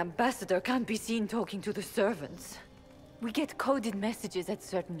 The ambassador can't be seen talking to the servants. We get coded messages at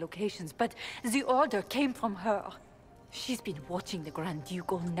certain locations, but the order came from her. She's been watching the Grand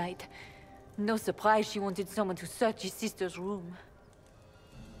Duke all night. No surprise she wanted someone to search his sister's room.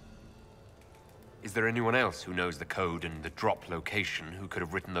 Is there anyone else who knows the code and the drop location who could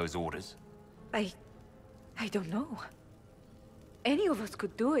have written those orders? I don't know. Any of us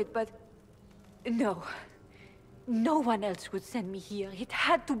could do it, but... No. No one else could send me here. It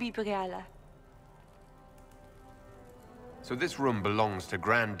had to be Briala. So this room belongs to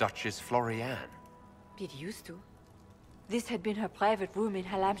Grand Duchess Florianne? It used to. This had been her private room in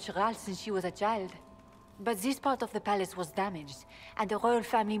Halam Shiral since she was a child. But this part of the palace was damaged, and the royal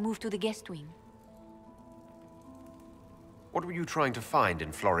family moved to the guest wing. What were you trying to find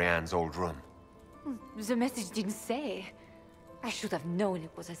in Florianne's old room? The message didn't say. I should have known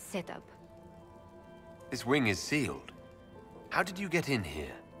it was a setup. This wing is sealed. How did you get in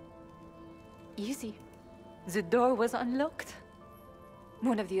here? Easy. The door was unlocked.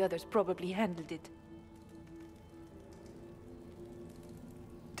 One of the others probably handled it.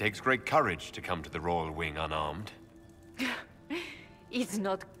 It takes great courage to come to the royal wing unarmed. It's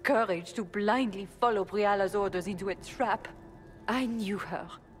not courage to blindly follow Briala's orders into a trap. I knew her.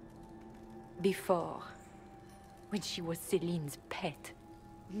 Before. When she was Celine's pet.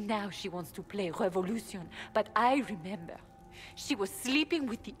 Now she wants to play revolution, but I remember. She was sleeping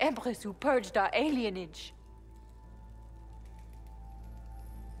with the Empress who purged our alienage.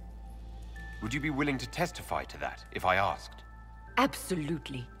 Would you be willing to testify to that, if I asked?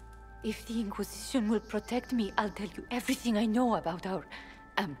 Absolutely. If the Inquisition will protect me, I'll tell you everything I know about our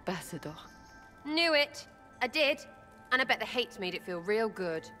ambassador. Knew it. I did. And I bet the hate's made it feel real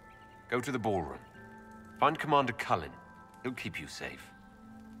good. Go to the ballroom. Find Commander Cullen. He'll keep you safe.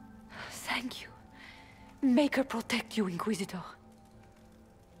 Thank you. Make her protect you, Inquisitor.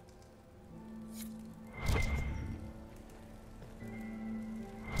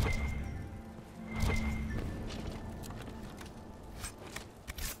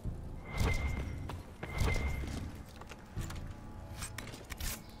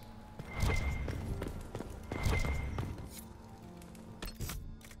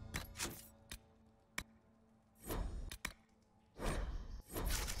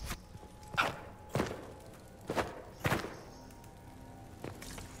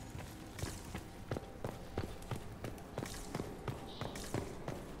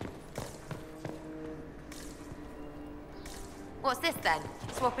 What's this then?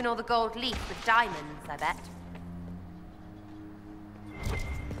 Swapping all the gold leaf with diamonds, I bet.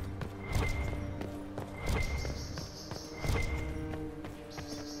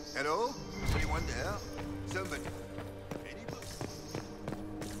 Hello? Anyone there? Somebody. Anybody?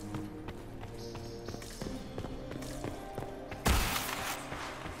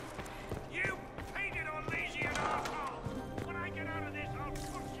 You painted on lazy and arsehole! When I get out of this, I'll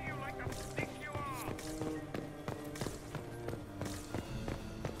butcher you like the pig you are!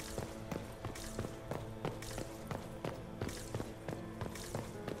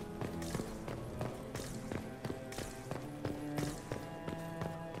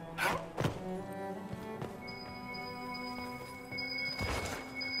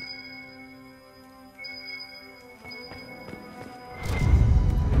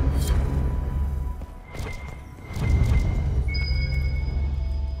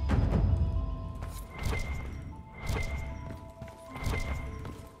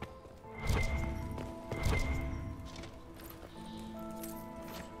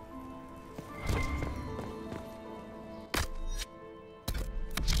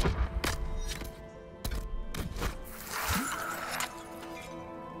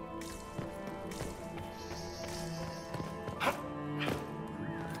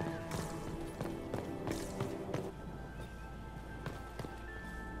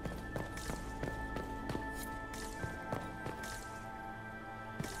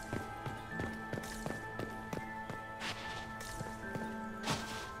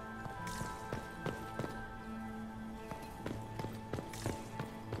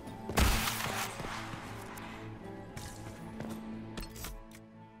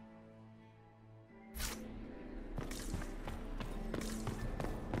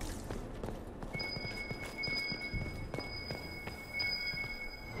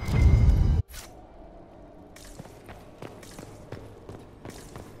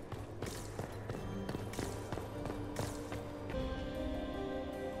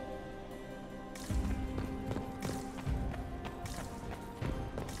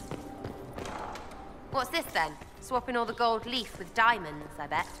 What's this then? Swapping all the gold leaf with diamonds, I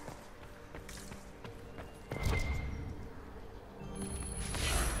bet.